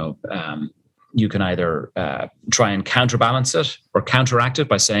 Either, you can either try and counterbalance it or counteract it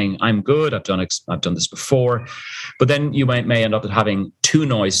by saying, I'm good, I've done this before. But then you may end up having two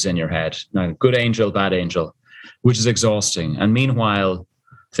noises in your head, now, good angel, bad angel, which is exhausting. And meanwhile,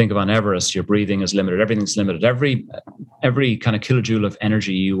 think of on Everest, your breathing is limited, everything's limited. Every kind of kilojoule of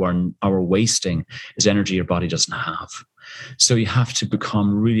energy you are wasting is energy your body doesn't have. So you have to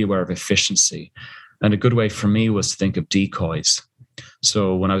become really aware of efficiency. And a good way for me was to think of decoys.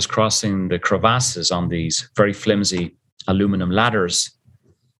 So when I was crossing the crevasses on these very flimsy aluminum ladders,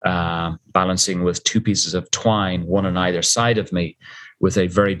 balancing with two pieces of twine, one on either side of me, with a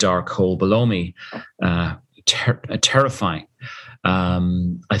very dark hole below me, terrifying.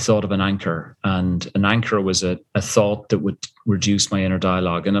 I thought of an anchor, and an anchor was a thought that would reduce my inner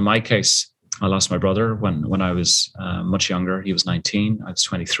dialogue. And in my case, I lost my brother when I was much younger. He was 19, I was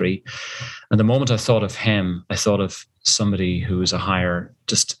 23. And the moment I thought of him, I thought of somebody who was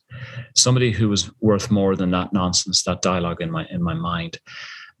somebody who was worth more than that nonsense, that dialogue in my mind.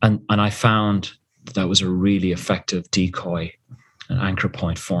 And I found that was a really effective decoy, an anchor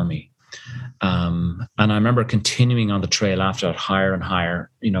point for me. And I remember continuing on the trail after that, higher and higher,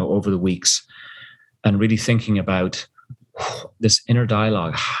 over the weeks, and really thinking about this inner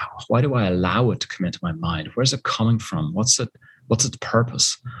dialogue. Why do I allow it to come into my mind? Where's it coming from? What's its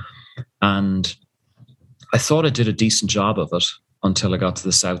purpose? And I thought I did a decent job of it until I got to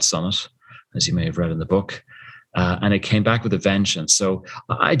the South Summit, as you may have read in the book, and it came back with a vengeance. So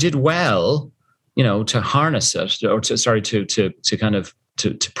I did well, to harness it, or to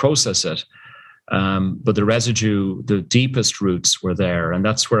process it. But the residue, the deepest roots were there. And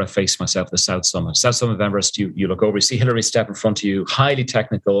that's where I faced myself, the South Summit. South Summit of Everest, you look over, you see Hillary step in front of you, highly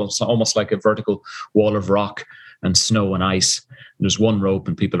technical, it's almost like a vertical wall of rock and snow and ice. And there's one rope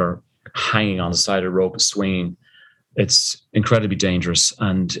and people are hanging on the side of the rope, swinging. It's incredibly dangerous.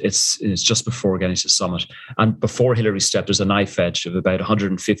 And it's just before getting to the summit. And before Hillary stepped, there's a knife edge of about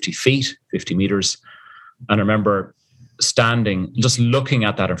 150 feet, 50 meters. And I remember standing, just looking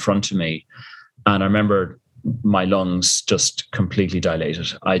at that in front of me. And I remember my lungs just completely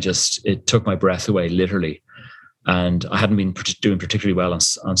dilated. It took my breath away, literally. And I hadn't been doing particularly well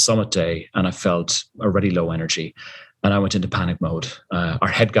on summit day, and I felt already low energy. And I went into panic mode. Our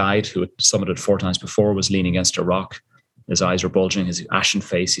head guide, who had summited 4 times before, was leaning against a rock. His eyes were bulging, his ashen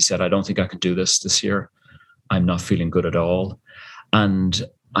face. He said, I don't think I can do this year. I'm not feeling good at all. And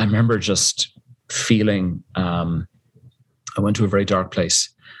I remember just feeling, I went to a very dark place.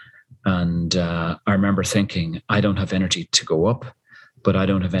 And I remember thinking, I don't have energy to go up, but I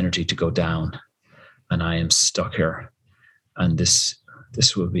don't have energy to go down. And I am stuck here. And this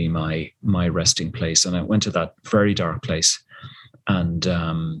will be my resting place. And I went to that very dark place. And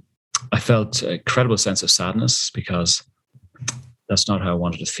I felt a incredible sense of sadness because that's not how I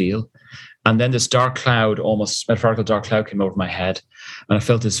wanted to feel. And then this dark cloud, almost metaphorical dark cloud, came over my head. And I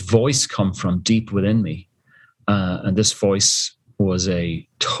felt this voice come from deep within me. And this voice was a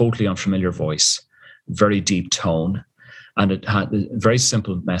totally unfamiliar voice, very deep tone. And it had a very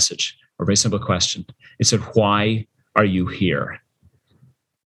simple message, or a very simple question. It said, why are you here?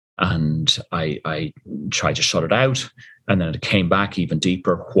 And I tried to shut it out. And then it came back even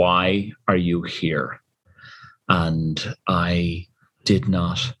deeper. Why are you here? And I did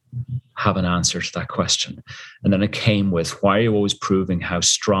not have an answer to that question. And then it came with, why are you always proving how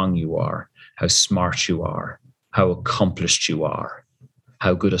strong you are, how smart you are, how accomplished you are,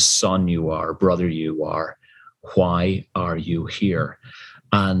 how good a son you are, brother you are. Why are you here?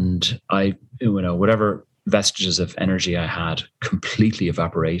 And whatever vestiges of energy I had completely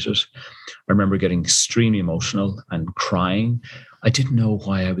evaporated. I remember getting extremely emotional and crying. I didn't know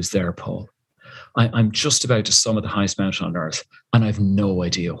why I was there, Paul. I'm just about to summit the highest mountain on earth, and I've no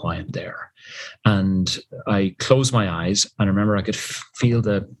idea why I'm there. And I closed my eyes, and I remember I could feel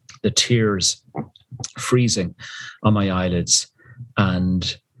the tears freezing on my eyelids.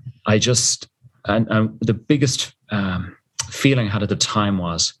 And I just, and the biggest feeling I had at the time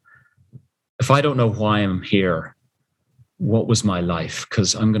was, if I don't know why I'm here, what was my life?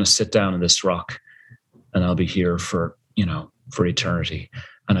 Because I'm going to sit down on this rock and I'll be here for eternity.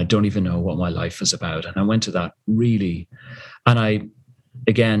 And I don't even know what my life is about. And I went to that really, and I,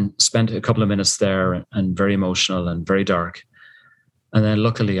 again, spent a couple of minutes there and very emotional and very dark. And then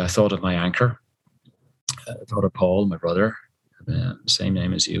luckily I thought of my anchor. I thought of Paul, my brother, same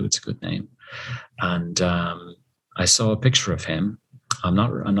name as you. It's a good name. And I saw a picture of him. I'm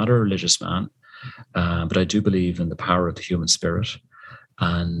not a religious man, but I do believe in the power of the human spirit.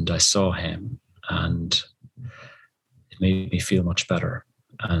 And I saw him, and it made me feel much better.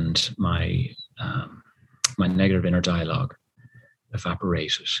 And my negative inner dialogue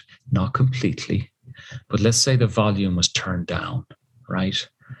evaporated, not completely, but let's say the volume was turned down, right?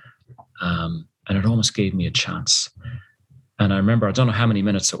 And it almost gave me a chance. And I remember, I don't know how many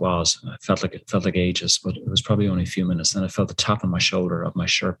minutes it was. It felt like ages, but it was probably only a few minutes. And I felt the tap on my shoulder of my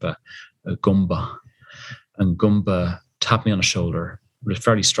Sherpa, Gumba. And Gumba tapped me on the shoulder with a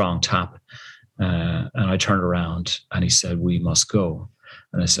fairly strong tap. And I turned around and he said, "We must go."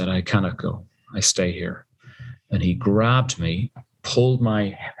 And I said, "I cannot go. I stay here." And he grabbed me, pulled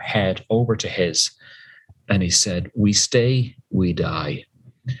my head over to his, and he said, "We stay, we die."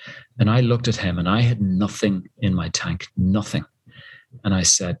 And I looked at him and I had nothing in my tank, nothing. And I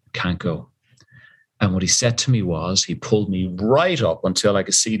said, "Can't go." And what he said to me was, he pulled me right up until I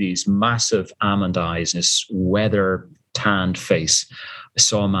could see these massive almond eyes and his weather tanned face. I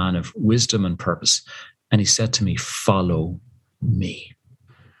saw a man of wisdom and purpose. And he said to me, "Follow me."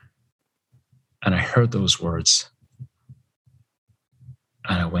 And I heard those words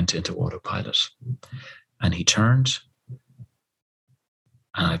and I went into autopilot. And he turned,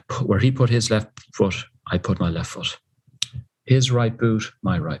 and where he put his left foot, I put my left foot. His right boot,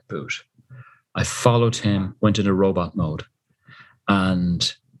 my right boot. I followed him, went into robot mode.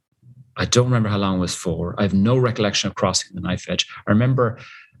 And I don't remember how long it was for. I have no recollection of crossing the knife edge. I remember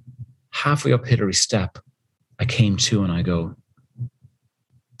halfway up Hillary Step, I came to and I go,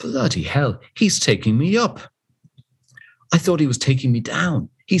 bloody hell, he's taking me up. I thought he was taking me down.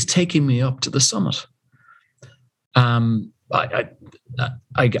 He's taking me up to the summit. I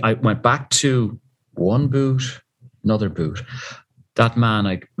went back to one boot, another boot. That man,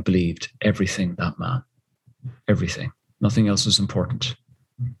 I believed everything, that man, everything. Nothing else was important.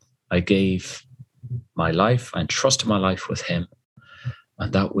 I gave my life and trusted my life with him.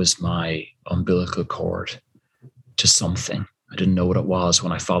 And that was my umbilical cord to something. I didn't know what it was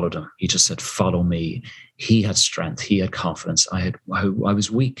when I followed him. He just said, "Follow me." He had strength. He had confidence. I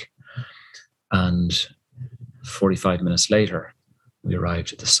was weak. And 45 minutes later, we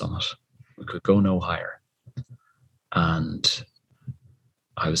arrived at the summit. We could go no higher. And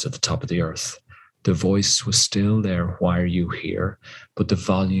I was at the top of the earth. The voice was still there, "Why are you here?" But the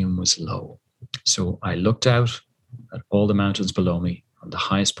volume was low. So I looked out at all the mountains below me on the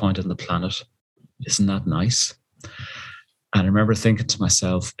highest point on the planet. Isn't that nice? And I remember thinking to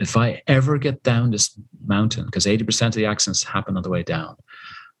myself, if I ever get down this mountain, because 80% of the accidents happen on the way down,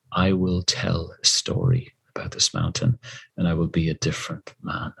 I will tell a story about this mountain and I will be a different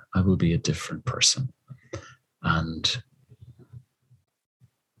man. I will be a different person. And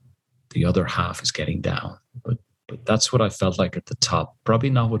the other half is getting down. But that's what I felt like at the top. Probably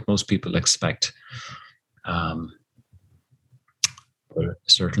not what most people expect. But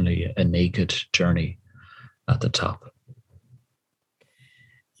certainly a naked journey at the top.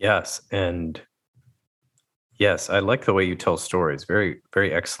 Yes. And yes, I like the way you tell stories. Very,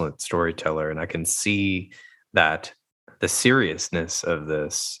 very excellent storyteller. And I can see that the seriousness of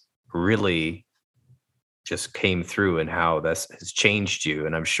this really just came through and how this has changed you.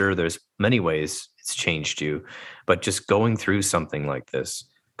 And I'm sure there's many ways it's changed you, but just going through something like this,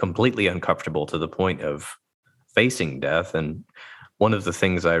 completely uncomfortable to the point of facing death. And one of the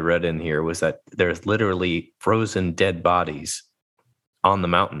things I read in here was that there's literally frozen dead bodies on the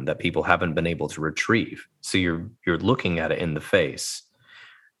mountain that people haven't been able to retrieve. So you're looking at it in the face,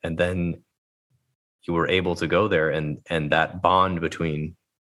 and then you were able to go there, and that bond between,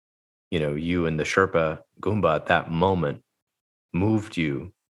 you and the Sherpa Goomba at that moment moved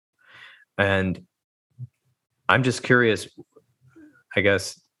you. And I'm just curious, I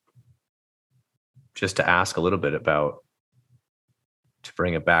guess, just to ask a little bit to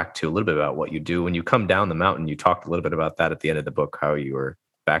bring it back to a little bit about what you do. When you come down the mountain, you talked a little bit about that at the end of the book, how you were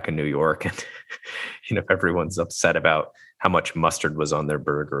back in New York and, everyone's upset about how much mustard was on their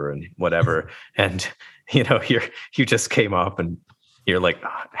burger and whatever. And, you just came up and You're like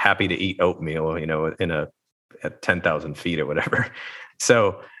happy to eat oatmeal, at 10,000 feet or whatever.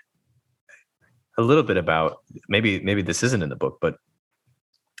 So a little bit about, maybe this isn't in the book, but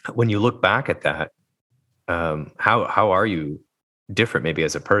when you look back at that, how are you different, maybe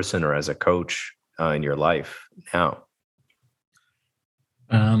as a person or as a coach in your life now?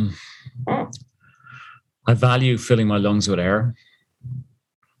 I value filling my lungs with air.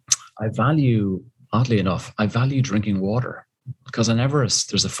 Oddly enough, I value drinking water, because on Everest,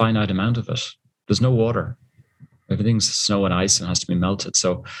 there's a finite amount of it. There's no water. Everything's snow and ice and has to be melted.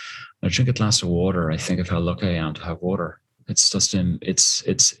 So when I drink a glass of water, I think of how lucky I am to have water. It's just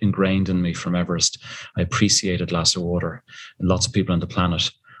it's ingrained in me from Everest. I appreciate a glass of water. And lots of people on the planet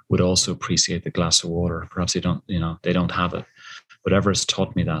would also appreciate the glass of water. Perhaps they don't have it. But Everest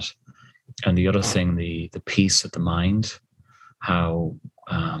taught me that. And the other thing, the peace of the mind, how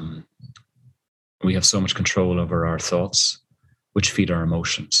we have so much control over our thoughts, which feed our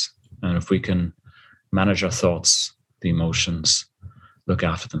emotions. And if we can manage our thoughts, the emotions look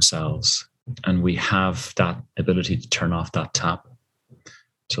after themselves. And we have that ability to turn off that tap,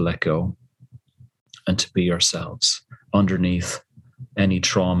 to let go, and to be ourselves. Underneath any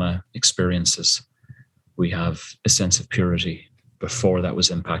trauma experiences, we have a sense of purity before that was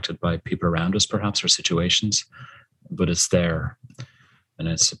impacted by people around us, perhaps, or situations. But it's there. And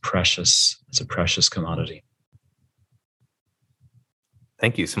it's a precious commodity.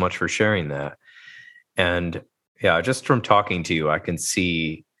 Thank you so much for sharing that. And yeah, just from talking to you, I can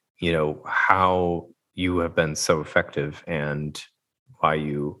see, how you have been so effective and why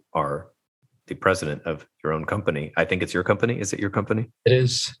you are the president of your own company. I think it's your company. Is it your company? It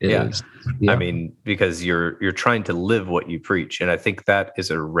is. It is. Yeah. I mean, because you're trying to live what you preach. And I think that is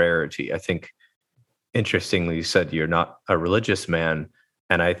a rarity. I think, interestingly, you said you're not a religious man.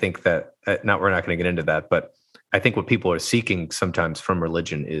 And I think that, we're not going to get into that, but I think what people are seeking sometimes from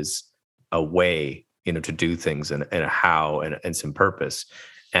religion is a way, to do things and a how and some purpose.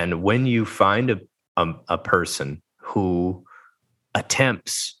 And when you find a person who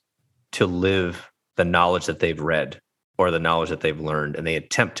attempts to live the knowledge that they've read or the knowledge that they've learned, and they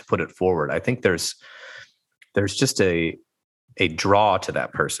attempt to put it forward, I think there's just a draw to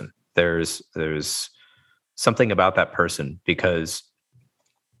that person. There's something about that person, because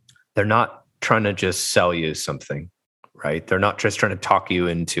they're not trying to just sell you something, right? They're not just trying to talk you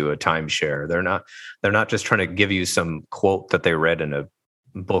into a timeshare. They're not just trying to give you some quote that they read in a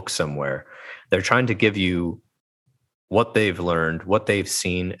book somewhere. They're trying to give you what they've learned, what they've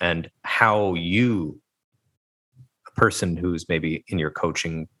seen, and how you, a person who's maybe in your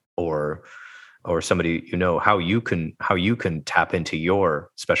coaching or somebody, how you can tap into your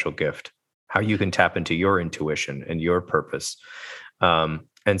special gift, how you can tap into your intuition and your purpose.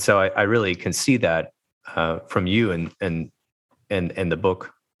 And so I really can see that from you and the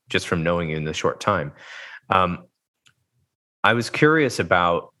book, just from knowing you in the short time. I was curious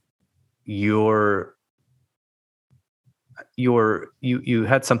about you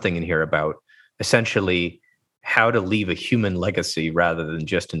had something in here about essentially how to leave a human legacy rather than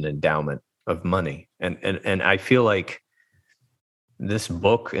just an endowment of money. And I feel like this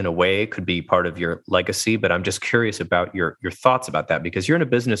book, in a way, could be part of your legacy, but I'm just curious about your thoughts about that, because you're in a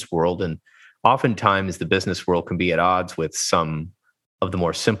business world, and oftentimes the business world can be at odds with some of the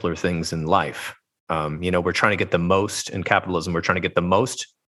more simpler things in life. We're trying to get the most in capitalism. We're trying to get the most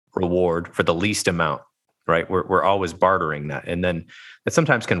reward for the least amount, right? We're always bartering that. And then it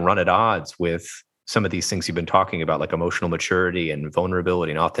sometimes can run at odds with some of these things you've been talking about, like emotional maturity and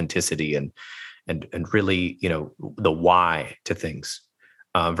vulnerability and authenticity and really, the why to things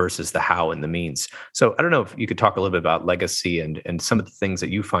versus the how and the means. So I don't know if you could talk a little bit about legacy and some of the things that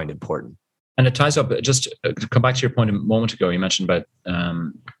you find important. And it ties up, just to come back to your point a moment ago, you mentioned about,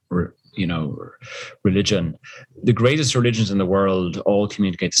 religion. The greatest religions in the world all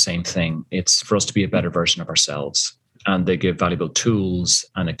communicate the same thing. It's for us to be a better version of ourselves. And they give valuable tools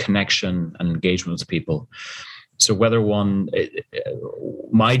and a connection and engagement with people. So whether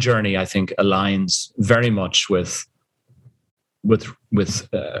my journey, I think, aligns very much with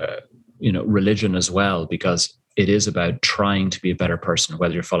religion as well, because it is about trying to be a better person.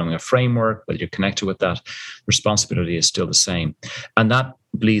 Whether you're following a framework, whether you're connected with that, responsibility is still the same. And that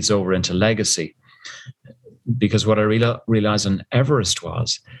bleeds over into legacy. Because what I realized on Everest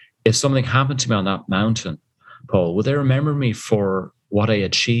was, if something happened to me on that mountain, Paul, would they remember me for what I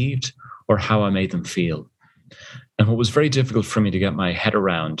achieved or how I made them feel? And what was very difficult for me to get my head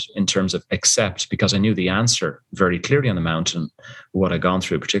around in terms of accept, because I knew the answer very clearly on the mountain, what I'd gone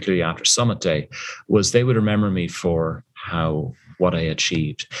through, particularly after Summit Day, was they would remember me for what I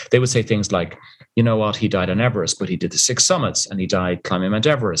achieved. They would say things like, you know what, he died on Everest, but he did the 6 summits and he died climbing Mount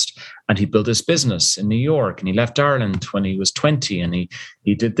Everest. And he built his business in New York and he left Ireland when he was 20 and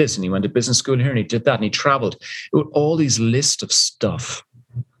he did this and he went to business school here and he did that and he traveled. It was all these lists of stuff.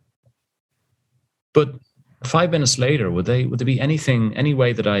 But 5 minutes later, would there be any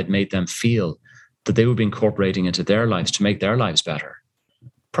way that I had made them feel that they would be incorporating into their lives to make their lives better?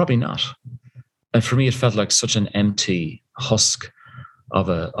 Probably not. And for me, it felt like such an empty husk of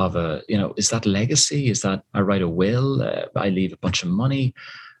a, is that legacy? Is that I write a will? I leave a bunch of money.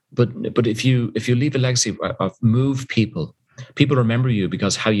 But if you leave a legacy of move people remember you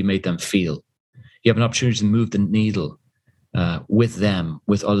because how you made them feel. You have an opportunity to move the needle with them,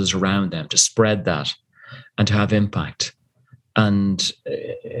 with others around them, to spread that and to have impact. And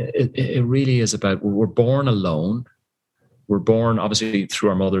it really is about, we're born alone. We're born obviously through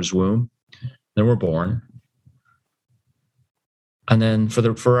our mother's womb. Then we're born. And then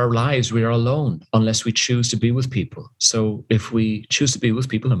for our lives, we are alone unless we choose to be with people. So if we choose to be with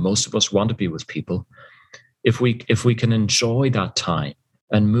people, and most of us want to be with people, if we can enjoy that time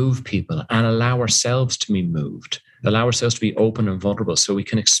and move people and allow ourselves to be moved, allow ourselves to be open and vulnerable so we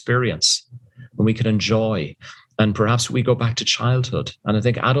can experience and we can enjoy. And perhaps we go back to childhood. And I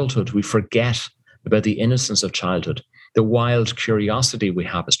think adulthood, we forget about the innocence of childhood, the wild curiosity we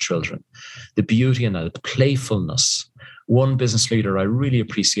have as children, the beauty in that, the playfulness. One business leader I really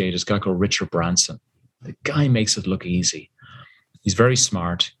appreciate is a guy called Richard Branson. The guy makes it look easy. He's very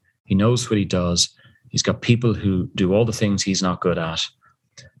smart. He knows what he does. He's got people who do all the things he's not good at.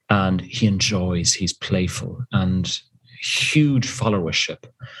 And he enjoys, he's playful, and huge followership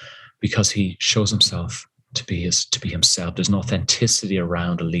because he shows himself to be himself. There's an authenticity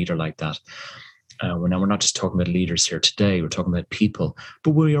around a leader like that. We're not just talking about leaders here today. We're talking about people,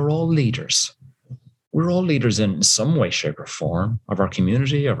 but we are all leaders. We're all leaders in some way, shape, or form of our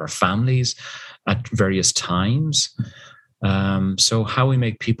community, of our families, at various times. So how we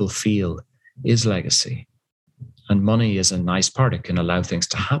make people feel is legacy. And money is a nice part. It can allow things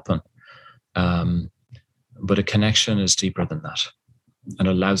to happen. But a connection is deeper than that and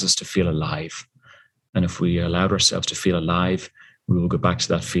allows us to feel alive. And if we allowed ourselves to feel alive, we will go back to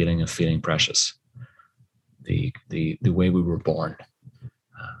that feeling of feeling precious, the way we were born.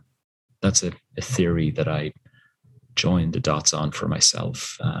 That's a theory that I joined the dots on for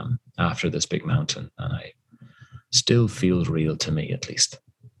myself after this big mountain, and I still feels real to me, at least.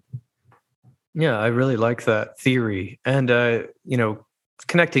 Yeah, I really like that theory. And,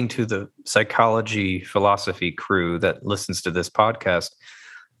 connecting to the psychology philosophy crew that listens to this podcast,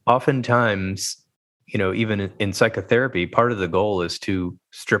 oftentimes, even in psychotherapy, part of the goal is to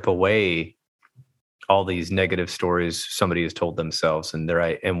strip away all these negative stories somebody has told themselves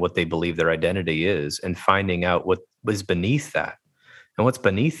and what they believe their identity is, and finding out what was beneath that. And what's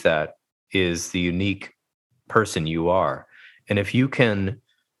beneath that is the unique person you are. And if you can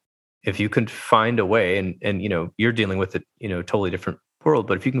find a way, and you're dealing with it, totally different world,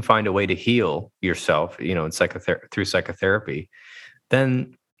 but if you can find a way to heal yourself, in through psychotherapy,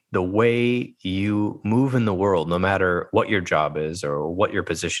 then the way you move in the world, no matter what your job is or what your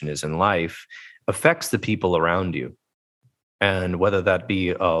position is in life, affects the people around you. And whether that be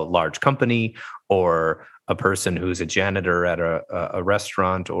a large company or a person who's a janitor at a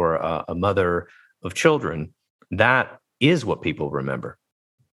restaurant or a mother of children, that is what people remember.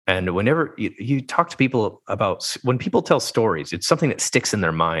 And whenever you talk to people about, when people tell stories, it's something that sticks in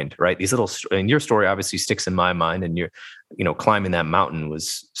their mind, right? And your story obviously sticks in my mind, and climbing that mountain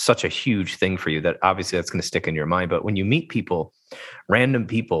was such a huge thing for you that obviously that's going to stick in your mind. But when you meet people, random,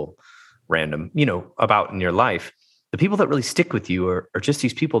 about in your life, the people that really stick with you are just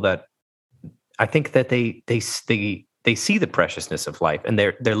these people that I think that they see the preciousness of life and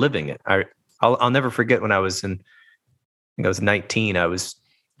they're living it. I'll never forget when I was 19, I was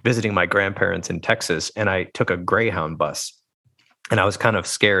visiting my grandparents in Texas, and I took a Greyhound bus, and I was kind of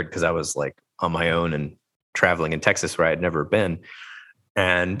scared because I was like on my own and traveling in Texas where I had never been.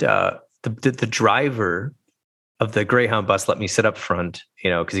 And the driver of the Greyhound bus let me sit up front,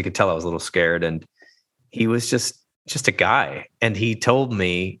 because he could tell I was a little scared. And he was just a guy. And he told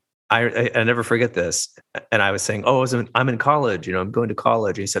me, I never forget this. And I was saying, I'm in college, I'm going to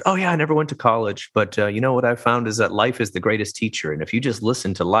college. And he said, oh yeah, I never went to college. But what I found is that life is the greatest teacher. And if you just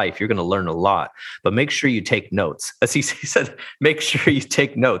listen to life, you're going to learn a lot, but make sure you take notes. As he said, make sure you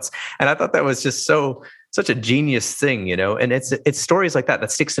take notes. And I thought that was just such a genius thing, and it's stories like that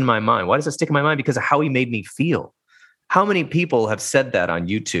sticks in my mind. Why does it stick in my mind? Because of how he made me feel. How many people have said that on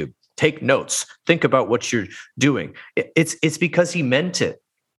YouTube? Take notes, think about what you're doing. It's because he meant it.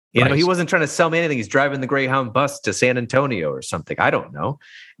 You know, he wasn't trying to sell me anything. He's driving the Greyhound bus to San Antonio or something. I don't know.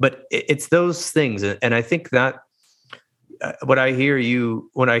 But it's those things. And I think that when I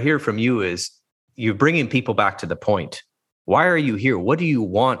hear from you is you're bringing people back to the point. Why are you here? What do you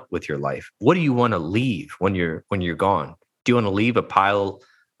want with your life? What do you want to leave when you're gone? Do you want to leave a pile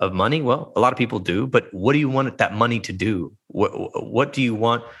of money? Well, a lot of people do, but what do you want that money to do? What do you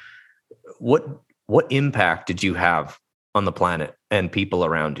want? What impact did you have on the planet and people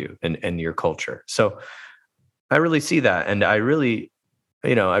around you and your culture? So I really see that. And I really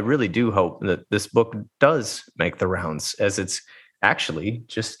do hope that this book does make the rounds, as it's actually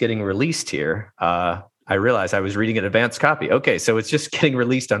just getting released here. I realized I was reading an advanced copy. Okay, so it's just getting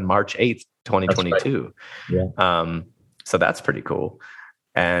released on March 8th, 2022. Right. Yeah. So that's pretty cool.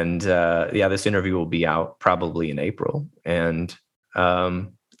 And this interview will be out probably in April. And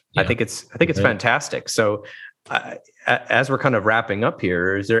I think it's fantastic. So as we're kind of wrapping up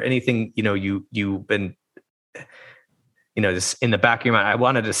here, is there anything, you've been, just in the back of your mind, I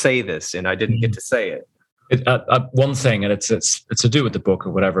wanted to say this and I didn't get to say it. One thing, and it's to do with the book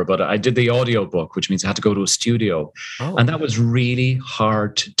or whatever, but I did the audio book, which means I had to go to a studio. And that was really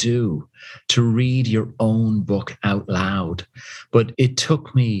hard to do, to read your own book out loud. But it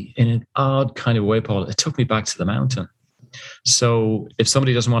took me, in an odd kind of way, Paul, it took me back to the mountain. So if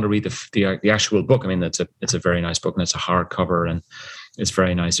somebody doesn't want to read the actual book, I mean, it's a very nice book and it's a hardcover and it's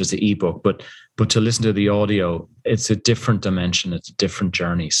very nice. There's the ebook, but to listen to the audio, it's a different dimension. It's a different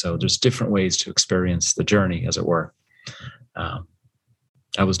journey. So there's different ways to experience the journey, as it were. That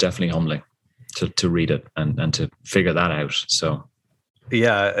was definitely humbling to read it and to figure that out. So.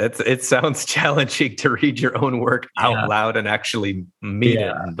 Yeah, it sounds challenging to read your own work out loud and actually mean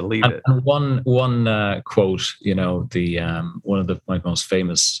it and believe it. And one quote, one of my most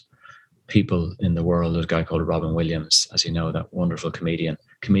famous people in the world is a guy called Robin Williams, as you know, that wonderful comedian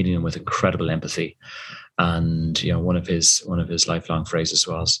with incredible empathy. And one of his lifelong phrases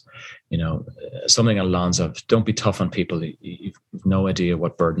was, something along the lines of, "Don't be tough on people. You've no idea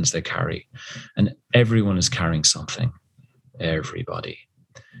what burdens they carry," and everyone is carrying something. Everybody.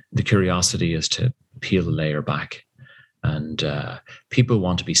 The curiosity is to peel the layer back, and people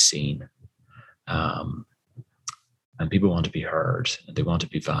want to be seen, and people want to be heard, and they want to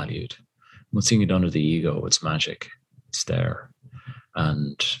be valued. Once you get under the ego, it's magic. It's there,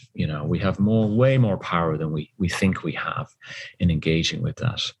 and we have way more power than we think we have in engaging with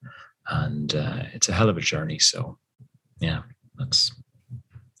that, and it's a hell of a journey. So, yeah, that's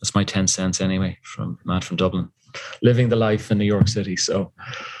my 10 cents anyway from Matt from Dublin. Living the life in New York City. So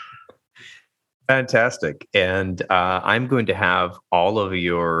fantastic. And I'm going to have all of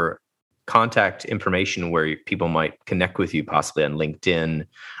your contact information where people might connect with you, possibly on LinkedIn.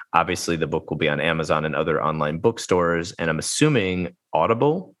 Obviously, the book will be on Amazon and other online bookstores. And I'm assuming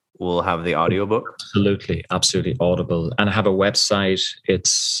Audible will have the audiobook. Absolutely Audible. And I have a website.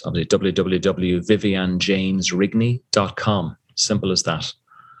 It's www.vivanjamesrigney.com. Simple as that.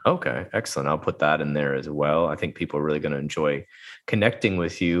 Okay, excellent. I'll put that in there as well. I think people are really going to enjoy connecting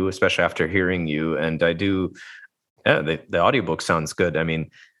with you, especially after hearing you. And I do, the audiobook sounds good. I mean,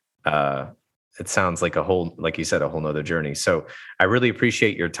 it sounds like like you said, a whole nother journey. So I really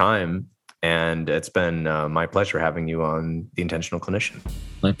appreciate your time. And it's been my pleasure having you on The Intentional Clinician.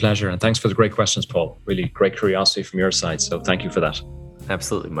 My pleasure. And thanks for the great questions, Paul. Really great curiosity from your side. So thank you for that.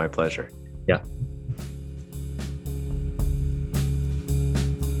 Absolutely. My pleasure. Yeah.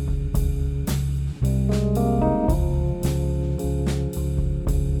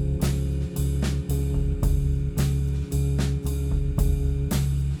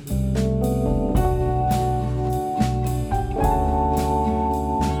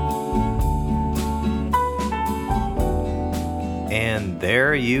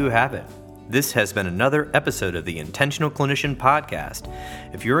 There you have it. This has been another episode of the Intentional Clinician Podcast.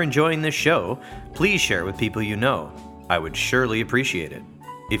 If you're enjoying this show, please share it with people you know. I would surely appreciate it.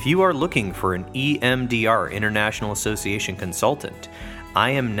 If you are looking for an EMDR International Association consultant, I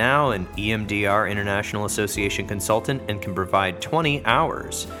am now an EMDR International Association consultant and can provide 20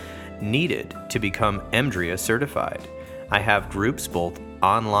 hours needed to become EMDRIA certified. I have groups both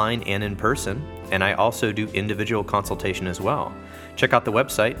online and in person, and I also do individual consultation as well. Check out the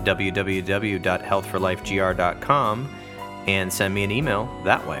website, www.healthforlifegr.com, and send me an email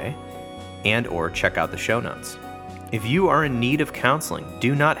that way, and or check out the show notes. If you are in need of counseling,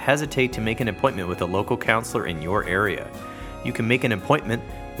 do not hesitate to make an appointment with a local counselor in your area. You can make an appointment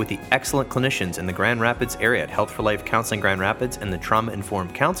with the excellent clinicians in the Grand Rapids area at Health for Life Counseling Grand Rapids and the Trauma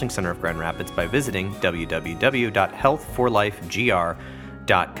Informed Counseling Center of Grand Rapids by visiting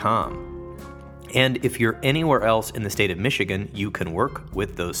www.healthforlifegr.com. And if you're anywhere else in the state of Michigan, you can work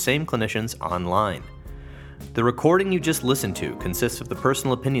with those same clinicians online. The recording you just listened to consists of the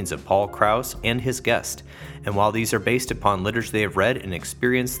personal opinions of Paul Krause and his guest, and while these are based upon literature they have read and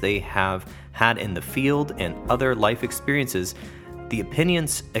experience they have had in the field and other life experiences, the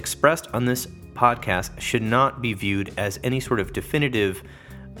opinions expressed on this podcast should not be viewed as any sort of definitive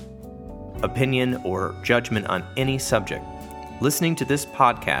opinion or judgment on any subject. Listening to this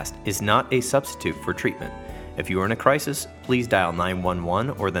podcast is not a substitute for treatment. If you are in a crisis, please dial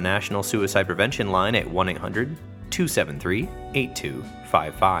 911 or the National Suicide Prevention Line at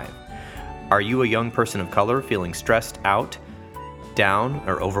 1-800-273-8255. Are you a young person of color feeling stressed out, down,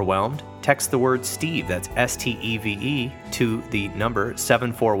 or overwhelmed? Text the word STEVE, that's STEVE, to the number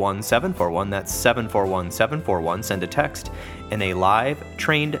 741-741, that's 741-741. Send a text, and a live,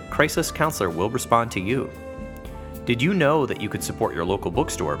 trained crisis counselor will respond to you. Did you know that you could support your local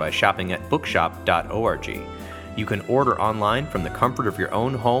bookstore by shopping at bookshop.org? You can order online from the comfort of your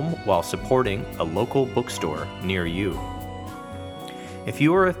own home while supporting a local bookstore near you. If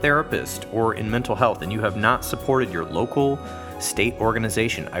you are a therapist or in mental health and you have not supported your local state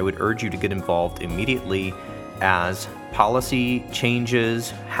organization, I would urge you to get involved immediately as policy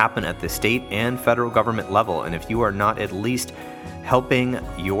changes happen at the state and federal government level. And if you are not at least helping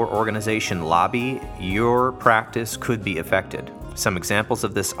your organization lobby, your practice could be affected. Some examples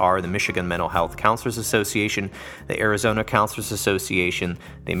of this are the Michigan Mental Health Counselors Association, the Arizona Counselors Association,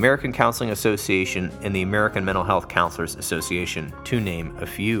 the American Counseling Association, and the American Mental Health Counselors Association, to name a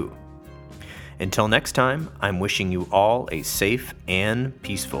few. Until next time, I'm wishing you all a safe and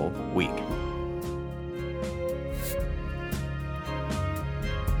peaceful week.